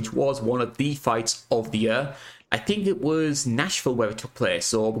 2018, which was one of the fights of the year. I think it was Nashville where it took place.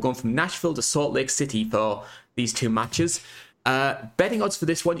 So we're going from Nashville to Salt Lake City for these two matches. Betting odds for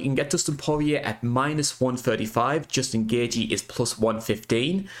this one, you can get Dustin Poirier at -135. Justin Gaethje is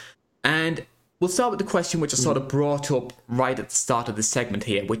 +115. And we'll start with the question which I sort of brought up right at the start of the segment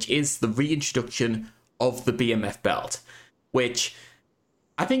here, which is the reintroduction of the BMF belt, which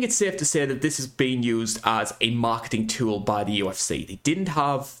I think it's safe to say that this is being used as a marketing tool by the UFC. They didn't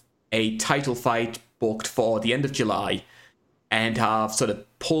have a title fight booked for the end of July and have sort of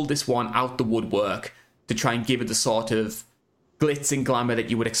pulled this one out the woodwork to try and give it the sort of glitz and glamour that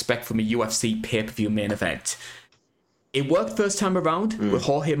you would expect from a UFC pay-per-view main event. It worked first time around with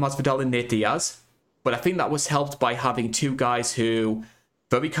Jorge Masvidal and Nate Diaz, but I think that was helped by having two guys who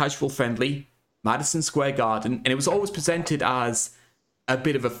very casual friendly, Madison Square Garden, and it was always presented as a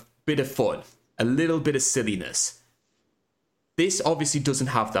bit of fun, a little bit of silliness. This obviously doesn't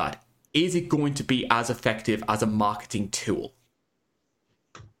have that. Is it going to be as effective as a marketing tool?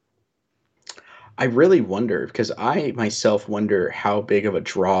 I really wonder because I myself wonder how big of a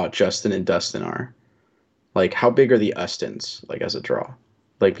draw Justin and Dustin are. Like, how big are the Ustins, like, as a draw?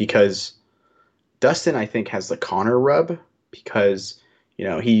 Like, because Dustin, I think, has the Connor rub because,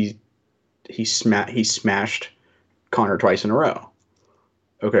 he smashed Connor twice in a row.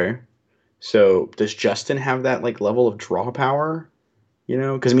 Okay. So does Justin have that, like, level of draw power?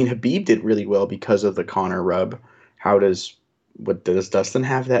 Because, I mean, Habib did really well because of the Connor rub. Does Dustin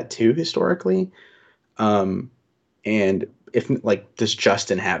have that too, historically? And if, like, does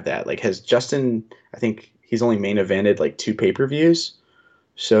Justin have that? Like, has Justin, I think he's only main evented like 2 pay-per-views.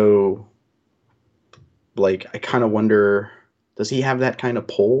 So, like, I kind of wonder, does he have that kind of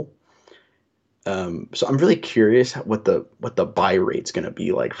pull? So I'm really curious what the buy rate's going to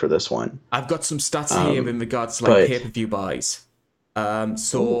be like for this one. I've got some stats here in regards to like pay-per-view buys.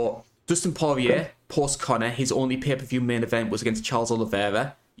 Dustin Poirier, post-Conor, his only pay-per-view main event was against Charles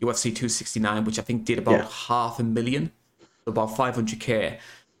Oliveira, UFC 269, which I think did about $500,000, about 500k.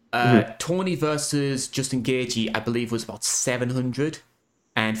 Tony versus Justin Gaethje, I believe, was about 700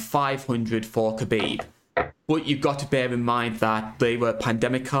 and 500 for Khabib. But you've got to bear in mind that they were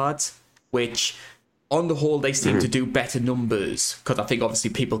pandemic cards, which on the whole they seem to do better numbers because I think obviously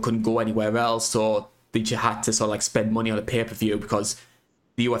people couldn't go anywhere else, so they just had to sort of like spend money on a pay-per-view because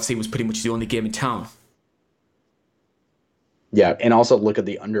the UFC was pretty much the only game in town. Yeah, and also look at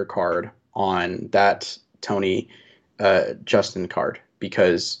the undercard on that Tony Justin card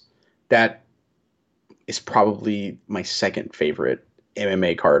because that is probably my second favorite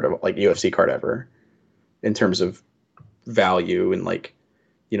MMA card, like UFC card ever, in terms of value and like,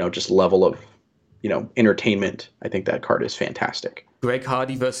 just level of, entertainment. I think that card is fantastic. Greg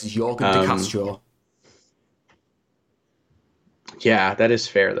Hardy versus Jorgen De Castro. Yeah, that is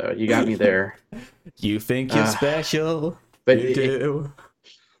fair though. You got me there. You think you're special, but you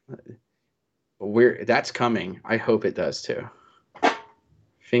do. That's coming. I hope it does too.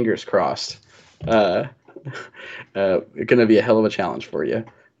 Fingers crossed. Going to be a hell of a challenge for you.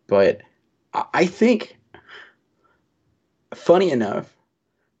 But I think, funny enough,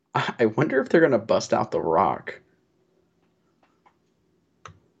 I wonder if they're going to bust out The Rock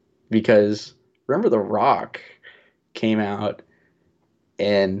because remember The Rock came out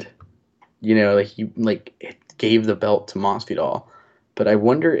and like he like gave the belt to Masvidal, but I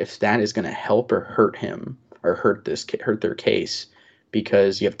wonder if that is going to help or hurt him or hurt their case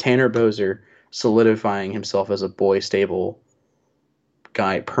because you have Tanner Boser solidifying himself as a boy stable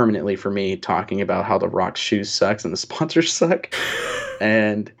guy permanently for me, talking about how the Rock's shoes sucks and the sponsors suck,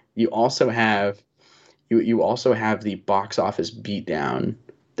 and you also have the box office beatdown,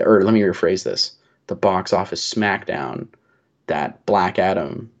 or let me rephrase this: the box office smackdown that Black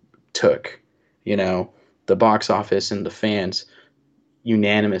Adam took. The box office and the fans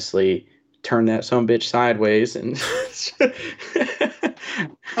unanimously turned that some bitch sideways, and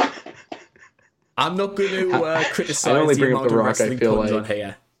I'm not going to I criticize only the bring up amount The of Rock. I wrestling feel puns on like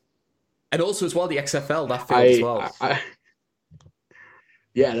here. And also, as well, the XFL, that failed as I, well.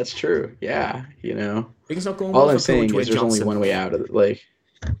 yeah, that's true. Yeah, Things not going all well I'm for poor saying is Dwayne there's only Johnson. one way out of it. Like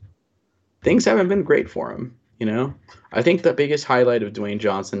things haven't been great for him. I think the biggest highlight of Dwayne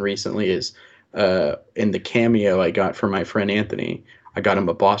Johnson recently is in the cameo I got from my friend Anthony. I got him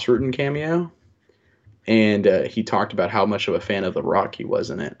a Boss Rutan cameo, and he talked about how much of a fan of The Rock he was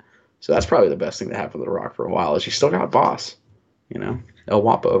in it. So that's probably the best thing to happen to The Rock for a while is he still got Boss, El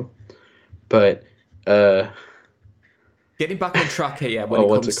Wapo. But Getting back on track here when oh, it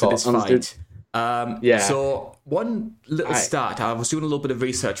what's it comes to called? this fight. Yeah, So, one little I start, I was doing a little bit of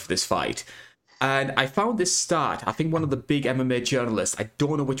research for this fight, and I found this start. I think one of the big MMA journalists, I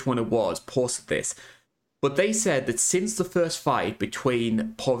don't know which one it was, posted this. But they said that since the first fight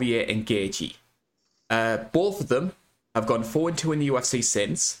between Poirier and Gaethje, both of them have gone 4-2 in the UFC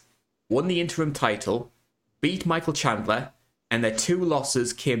since, won the interim title, beat Michael Chandler, and their two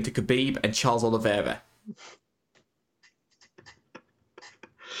losses came to Khabib and Charles Oliveira.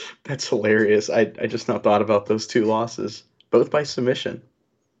 that's hilarious. I just not thought about those two losses, both by submission.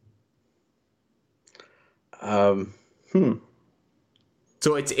 Um, hmm.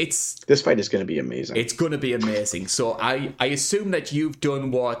 So it's This fight is going to be amazing. it's going to be amazing. So I assume that you've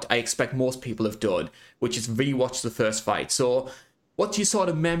done what I expect most people have done, which is rewatch the first fight. So what's your sort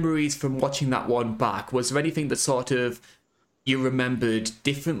of memories from watching that one back? Was there anything that sort of you remembered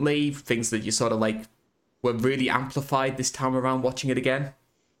differently? Things that you sort of like were really amplified this time around watching it again?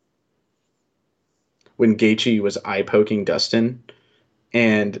 When Gaethje was eye poking Dustin,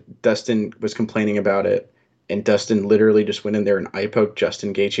 and Dustin was complaining about it, and Dustin literally just went in there and eye poked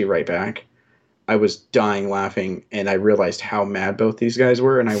Justin Gaethje right back. I was dying laughing, and I realized how mad both these guys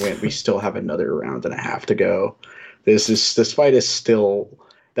were, and I went, "We still have another round and a half to go. This fight is still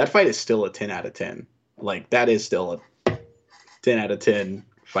that fight is still a 10 out of 10. Like that is still a 10 out of 10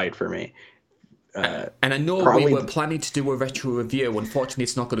 fight for me. And I know we Probably, were planning to do a retro review. Unfortunately,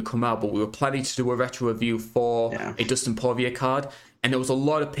 it's not going to come out, but we were planning to do a retro review for yeah, a Dustin Poirier card. And there was a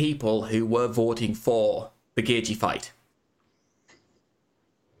lot of people who were voting for the Gaethje fight.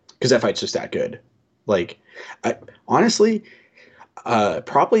 because that fight's just that good. Like, I honestly,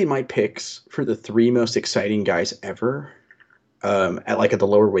 probably my picks for the three most exciting guys ever at the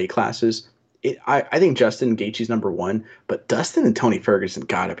lower weight classes. I think Justin Gaethje's number one, but Dustin and Tony Ferguson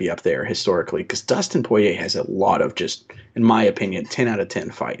got to be up there historically because Dustin Poirier has a lot of just, in my opinion, 10 out of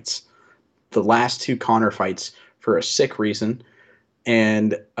 10 fights. The last two Connor fights for a sick reason,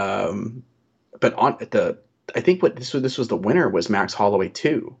 and but on the I think what this was the winner was Max Holloway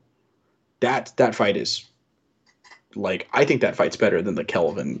too. That fight is like I think that fight's better than the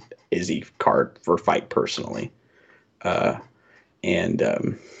Kelvin Izzy card for fight personally. And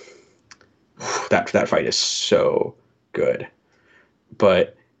that fight is so good.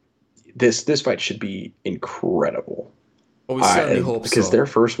 But this fight should be incredible. But we certainly hope Because so. their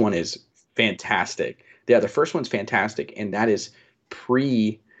first one is fantastic. Yeah, the first one's fantastic, and that is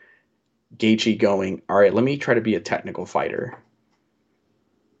pre Gaethje going, all right, let me try to be a technical fighter.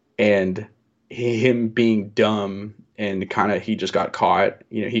 And him being dumb and kind of he just got caught.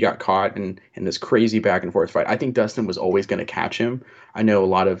 He got caught in this crazy back and forth fight. I think Dustin was always going to catch him. I know a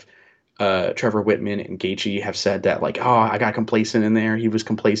lot of Trevor Whitman and Gaethje have said that like, oh, I got complacent in there. He was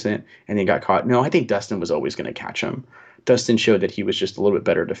complacent and he got caught. No, I think Dustin was always going to catch him. Dustin showed that he was just a little bit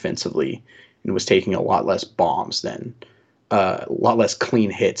better defensively and was taking a lot less bombs than a lot less clean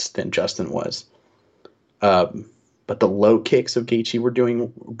hits than Justin was. But the low kicks of Gaethje were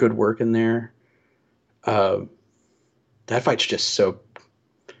doing good work in there. That fight's just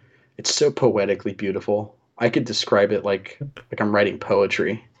it's so poetically beautiful. I could describe it like I'm writing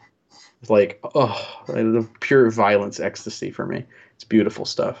poetry. It's like, oh, the pure violence ecstasy for me. It's beautiful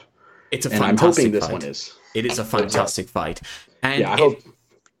stuff. It's a And I'm hoping fantastic this one fight. is. It is a What's up? fantastic fight. Yeah, And I hope.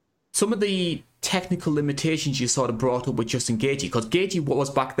 some of the technical limitations you sort of brought up with Justin Gaethje, because Gaethje was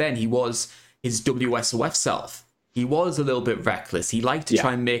back then, he was his WSOF self. He was a little bit reckless. He liked to Yeah.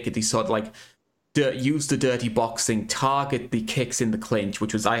 try and make it these sort of like use the dirty boxing, target the kicks in the clinch,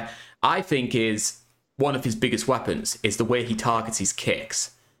 which was I think is one of his biggest weapons, is the way he targets his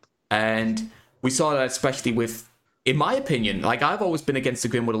kicks. And we saw that especially with, in my opinion, like I've always been against the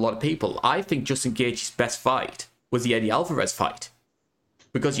grain with a lot of people. I think Justin Gaethje's best fight was the Eddie Alvarez fight.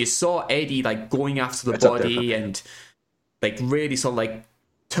 Because you saw Eddie like going after the That's up there for body me. and like really sort of like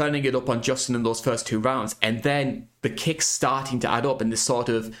turning it up on Justin in those first 2 rounds, and then the kicks starting to add up, and this sort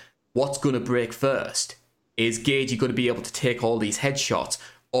of what's going to break first? Is Gaethje going to be able to take all these headshots,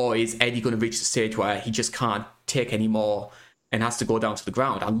 or is Eddie going to reach the stage where he just can't take any more and has to go down to the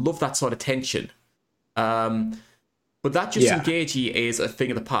ground? I love that sort of tension. But that Justin Yeah. Gaethje is a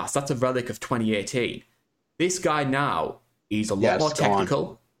thing of the past. That's a relic of 2018. This guy now, he's a lot Yeah, more it's gone.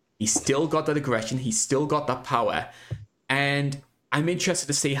 technical. He's still got that aggression. He's still got that power. And I'm interested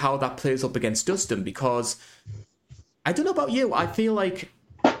to see how that plays up against Dustin, because I don't know about you. I feel like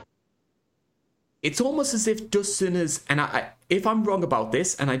it's almost as if Dustin is, and if I'm wrong about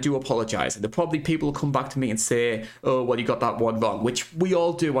this, and I do apologize, and there probably people will come back to me and say, oh, well, you got that one wrong, which we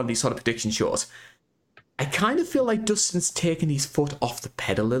all do on these sort of prediction shows. I kind of feel like Dustin's taken his foot off the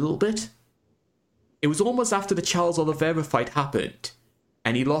pedal a little bit. It was almost after the Charles Oliveira fight happened,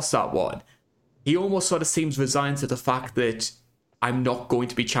 and he lost that one. He almost sort of seems resigned to the fact that I'm not going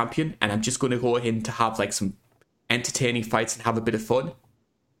to be champion, and I'm just going to go in to have like some entertaining fights and have a bit of fun.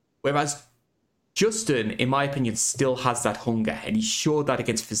 Whereas Justin, in my opinion, still has that hunger, and he showed that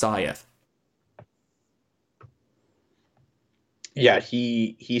against Fiziev. Yeah,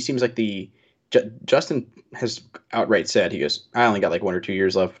 he seems like Justin has outright said, he goes, I only got like 1 or 2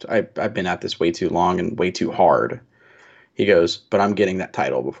 years left. I've been at this way too long and way too hard. He goes, but I'm getting that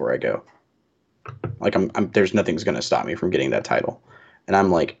title before I go. Like there's nothing's gonna stop me from getting that title. And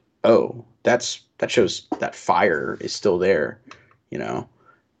I'm like, oh, that shows that fire is still there, you know.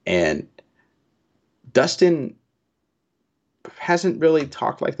 And Dustin hasn't really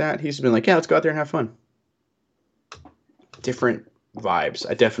talked like that. He's been like, yeah, let's go out there and have fun. Different vibes.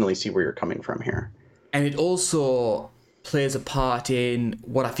 I definitely see where you're coming from here. And it also plays a part in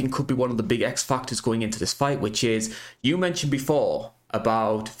what I think could be one of the big X factors going into this fight, which is, you mentioned before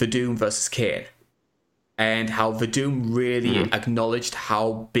about Verdum versus Kane, and how Verdum really acknowledged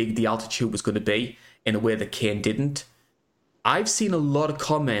how big the altitude was going to be in a way that Kane didn't. I've seen a lot of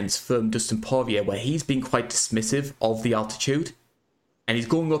comments from Dustin Poirier where he's been quite dismissive of the altitude, and he's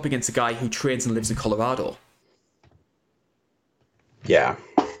going up against a guy who trains and lives in Colorado. Yeah.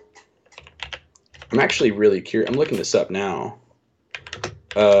 I'm actually really curious. I'm looking this up now.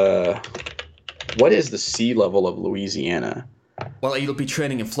 What is the sea level of Louisiana? Well, he'll be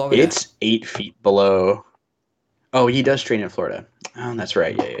training in Florida. It's 8 feet below. Oh, he does train in Florida. Oh, that's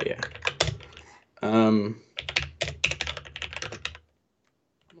right. Yeah. I'm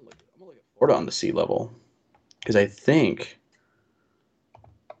gonna look at Florida on the sea level, because I think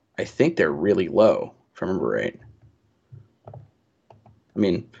they're really low, if I remember right. I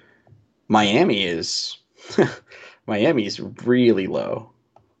mean, Miami is really low,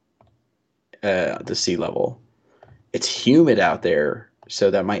 the sea level. It's humid out there, so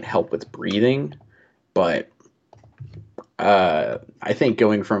that might help with breathing. But I think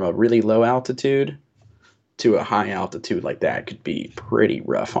going from a really low altitude to a high altitude like that could be pretty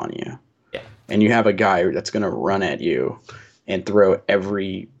rough on you. Yeah. And you have a guy that's going to run at you and throw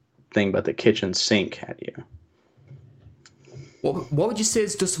everything but the kitchen sink at you. What would you say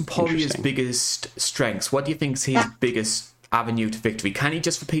is Dustin Poirier's biggest strengths? What do you think is his biggest avenue to victory? Can he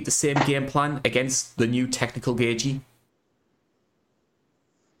just repeat the same game plan against the new technical Gaethje?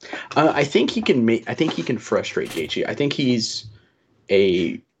 I think he can frustrate Gaethje. I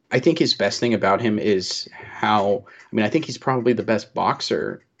think his best thing about him is how. I mean, I think he's probably the best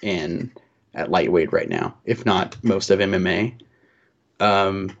boxer at lightweight right now, if not most of MMA.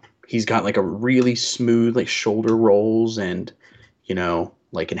 He's got like a really smooth like shoulder rolls, and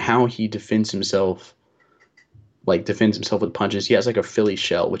like in how he defends himself with punches. He has like a Philly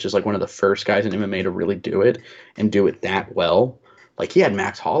shell, which is like one of the first guys in MMA to really do it and do it that well. Like he had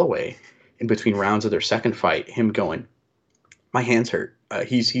Max Holloway in between rounds of their second fight, him going, my hands hurt.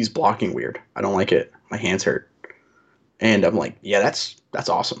 He's blocking weird. I don't like it. My hands hurt. And I'm like, yeah, that's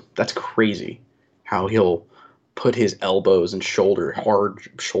awesome. That's crazy how he'll put his elbows and hard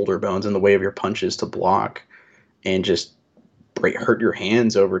shoulder bones in the way of your punches to block and just hurt your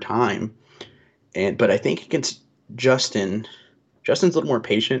hands over time. But I think against Justin, Justin's a little more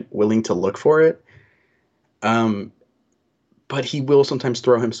patient, willing to look for it. Um, but he will sometimes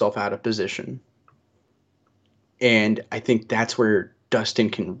throw himself out of position. And I think that's where Dustin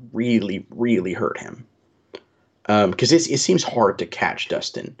can really, really hurt him. Because it seems hard to catch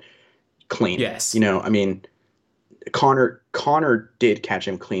Dustin clean. Yes. I mean, Connor did catch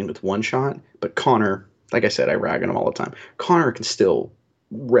him clean with one shot, but Connor, like I said, I rag on him all the time. Connor can still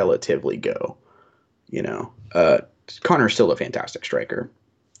relatively go. Connor's still a fantastic striker.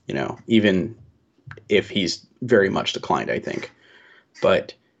 Even if he's very much declined, I think.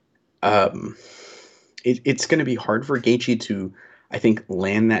 But it's going to be hard for Gaethje to, I think,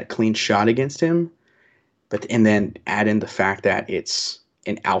 land that clean shot against him. And then add in the fact that it's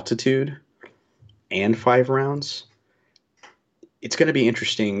an altitude and 5 rounds. It's going to be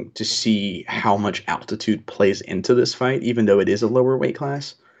interesting to see how much altitude plays into this fight, even though it is a lower weight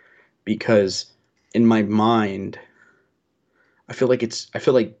class. Because in my mind, I feel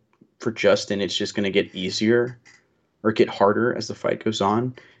like for Justin, it's just going to get easier or get harder as the fight goes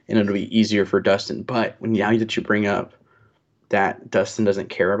on, and it'll be easier for Dustin. But now that you bring up that Dustin doesn't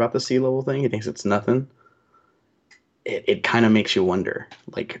care about the sea level thing, he thinks it's nothing. It kind of makes you wonder,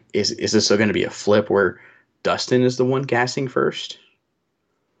 like, is this going to be a flip where Dustin is the one gassing first?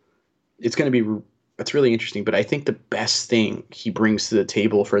 It's really interesting, but I think the best thing he brings to the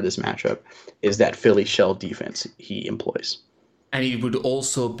table for this matchup is that Philly shell defense he employs. And he would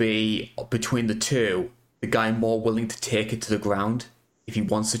also be, between the two, the guy more willing to take it to the ground if he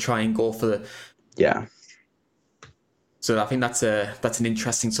wants to try and go for the... Yeah. So I think that's an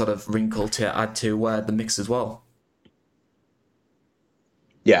interesting sort of wrinkle to add to the mix as well.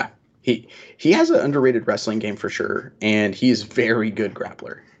 Yeah, he has an underrated wrestling game for sure, and he's very good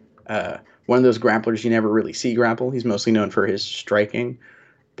grappler. One of those grapplers you never really see grapple. He's mostly known for his striking,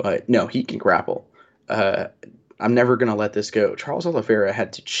 but no, he can grapple. I'm never going to let this go. Charles Oliveira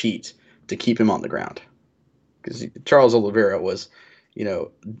had to cheat to keep him on the ground because Charles Oliveira was,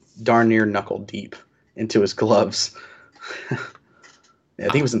 darn near knuckle deep into his gloves. I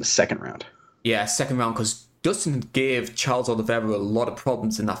think it was in the second round. Yeah, second round, because Dustin gave Charles Oliveira a lot of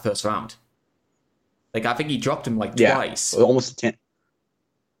problems in that first round. Like, I think he dropped him twice. Almost a 10.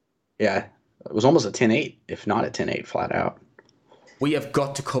 Yeah, it was almost a 10-8, if not a 10-8 flat out. We have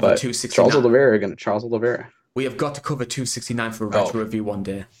got to cover 269. Charles Oliveira. We have got to cover 269 for a retro review one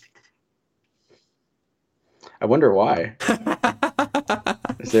day. I wonder why.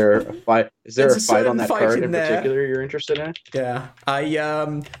 Is there a fight? Is there a fight on that card in particular you're interested in? Yeah,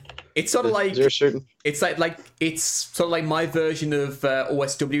 it's sort of like it's like it's sort of like my version of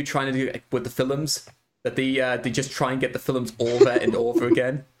OSW trying to do it with the films that they just try and get the films over and over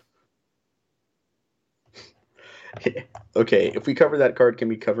again. Okay, if we cover that card, can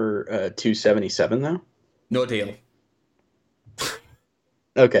we cover 277 though? No deal.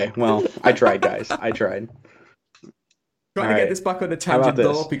 Okay, well, I tried, guys. I tried. Trying to get this back on a tangent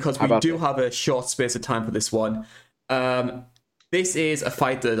though, because we do have a short space of time for this one. This is a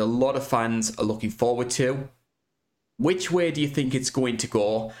fight that a lot of fans are looking forward to. Which way do you think it's going to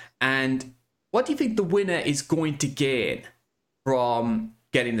go? And what do you think the winner is going to gain from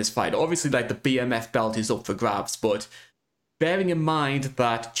getting this fight? Obviously, like, the BMF belt is up for grabs, but bearing in mind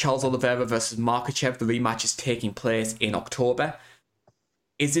that Charles Oliveira versus Makhachev, the rematch, is taking place in October,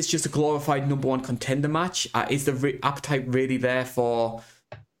 is this just a glorified number one contender match? Is the appetite really there to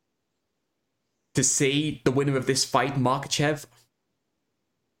see the winner of this fight, Makhachev?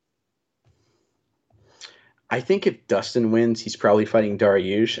 I think if Dustin wins, he's probably fighting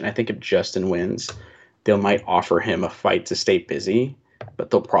Dariush, and I think if Justin wins, they might offer him a fight to stay busy, but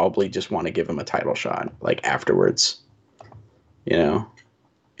they'll probably just want to give him a title shot, like, afterwards,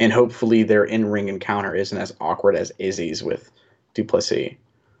 and hopefully their in-ring encounter isn't as awkward as Izzy's with Duplessis.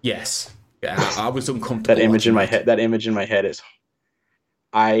 Yes. Yeah, I was uncomfortable. That image in my head is,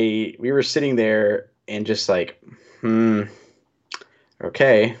 we were sitting there and just like,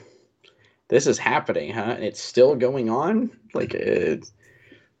 okay, this is happening, huh? And it's still going on. Like,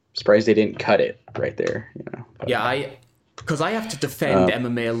 surprised they didn't cut it right there, But, yeah, because I have to defend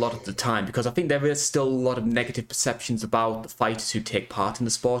MMA a lot of the time, because I think there is still a lot of negative perceptions about the fighters who take part in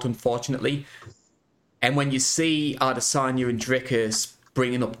the sport, unfortunately. And when you see Adesanya and Dricus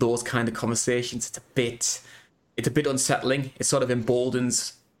bringing up those kind of conversations, it's a bit unsettling. It sort of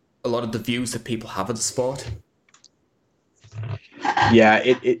emboldens a lot of the views that people have of the sport. Yeah,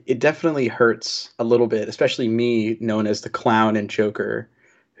 it definitely hurts a little bit, especially me, known as the clown and joker,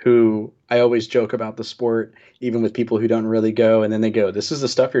 who I always joke about the sport, even with people who don't really go, and then they go, "This is the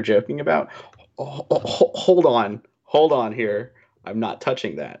stuff you're joking about?" Hold hold on here. I'm not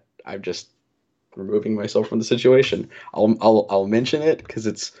touching that. I'm just removing myself from the situation. I'll mention it because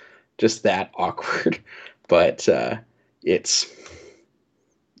it's just that awkward. But it's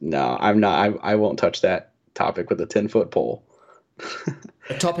no, I'm not. I won't touch that topic with a 10-foot pole.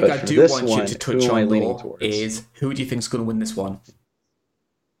 A topic But I for do this want you one, to who touch am I on, leaning though, towards? is who do you think is going to win this one?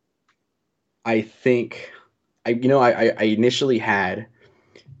 I think I initially had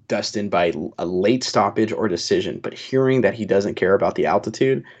Dustin by a late stoppage or decision, but hearing that he doesn't care about the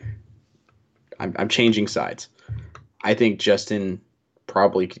altitude, I'm changing sides. I think Justin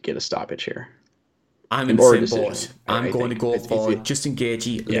probably could get a stoppage here, I'm in the or a same decision. boat. I, I'm I going to think go it's for Justin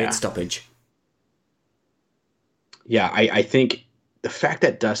Gaethje late yeah, stoppage. yeah. I think the fact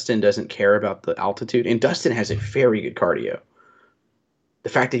that Dustin doesn't care about the altitude, and Dustin has a very good cardio. The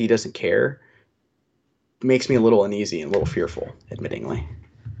fact that he doesn't care makes me a little uneasy and a little fearful, admittingly.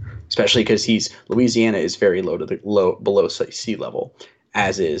 Especially because Louisiana is very low to the low below sea level,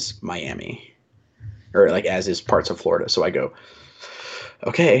 as is Miami, or like as is parts of Florida. So I go,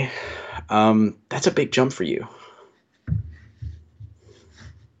 okay, that's a big jump for you.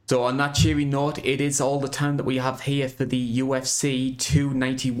 So on that cheery note, it is all the time that we have here for the UFC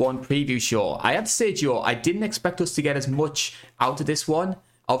 291 preview show. I have to say, Joe, I didn't expect us to get as much out of this one.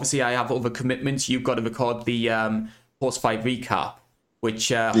 Obviously, I have other commitments. You've got to record the post-fight recap, which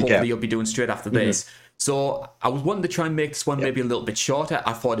hopefully you'll be doing straight after this. So I was wanting to try and make this one maybe a little bit shorter.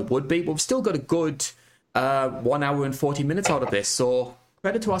 I thought it would be, but we've still got a good 1 hour and 40 minutes out of this. So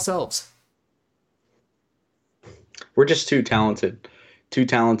credit to ourselves. We're just too talented, too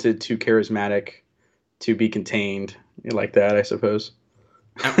charismatic, to be contained like that, I suppose.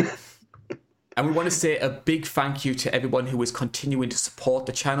 And we want to say a big thank you to everyone who is continuing to support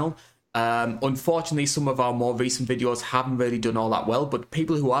the channel. Unfortunately, some of our more recent videos haven't really done all that well, but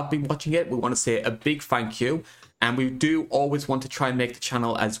people who have been watching it, we want to say a big thank you. And we do always want to try and make the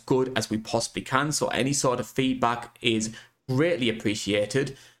channel as good as we possibly can. So any sort of feedback is greatly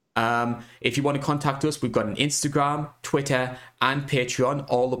appreciated. If you want to contact us, we've got an Instagram, Twitter, and Patreon,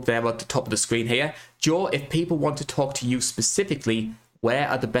 all up there at the top of the screen here. Joe, if people want to talk to you specifically, where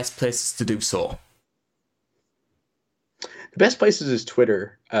are the best places to do so? The best places is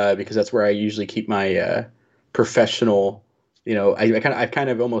Twitter, because that's where I usually keep my professional. I've kind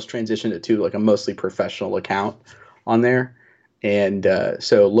of almost transitioned it to like a mostly professional account on there, and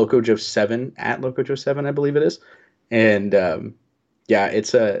so LocoJoe7 at LocoJoe7, I believe it is, and yeah,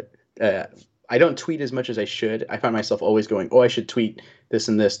 it's I don't tweet as much as I should. I find myself always going, oh, I should tweet this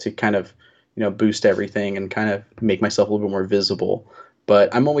and this to kind of boost everything and kind of make myself a little bit more visible.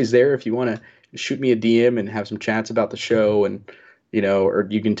 But I'm always there if you want to shoot me a DM and have some chats about the show, and or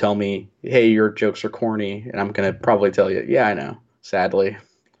you can tell me, hey, your jokes are corny, and I'm gonna probably tell you, yeah, I know. Sadly,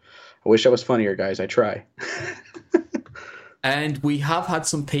 I wish I was funnier, guys. I try. And we have had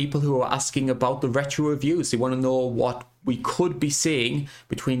some people who are asking about the retro reviews. They want to know what we could be seeing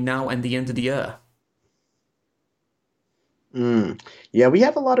between now and the end of the year. Yeah, we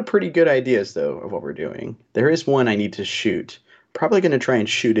have a lot of pretty good ideas, though, of what we're doing. There is one I need to shoot. Probably going to try and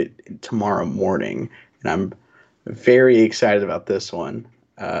shoot it tomorrow morning, and I'm very excited about this one.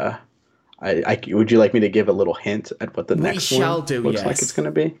 Would you like me to give a little hint at what the next one looks like it's going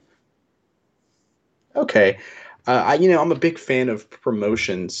to be? Okay. I'm a big fan of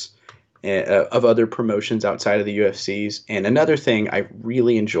promotions, of other promotions outside of the UFCs. And another thing I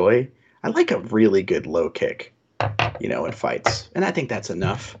really enjoy, I like a really good low kick, in fights. And I think that's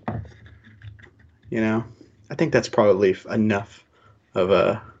enough. I think that's probably enough of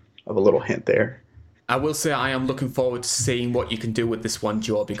a little hint there. I will say I am looking forward to seeing what you can do with this one,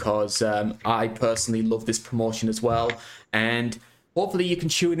 Joe, because I personally love this promotion as well. And hopefully you can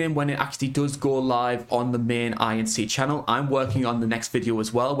tune in when it actually does go live on the main INC channel. I'm working on the next video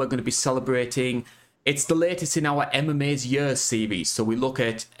as well. We're going to be celebrating, it's the latest in our MMA's Year series. So we look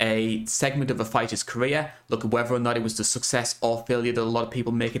at a segment of a fighter's career, look at whether or not it was the success or failure that a lot of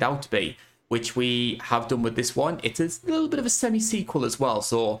people make it out to be, which we have done with this one. It's a little bit of a semi-sequel as well,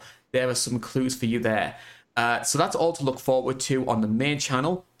 so there are some clues for you there. So that's all to look forward to on the main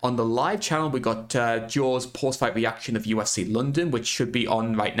channel. On the live channel, we got Joe's post-fight reaction of UFC London, which should be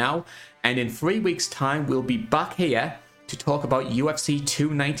on right now. And in 3 weeks' time, we'll be back here to talk about UFC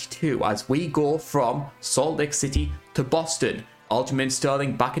 292 as we go from Salt Lake City to Boston. Aljamain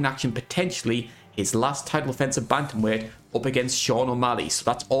Sterling back in action, potentially his last title defense of bantamweight up against Sean O'Malley. So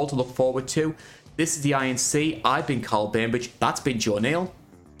that's all to look forward to. This is the INC. I've been Carl Bainbridge. That's been Joe Neal.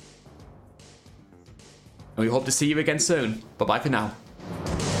 And we hope to see you again soon. Bye-bye for now.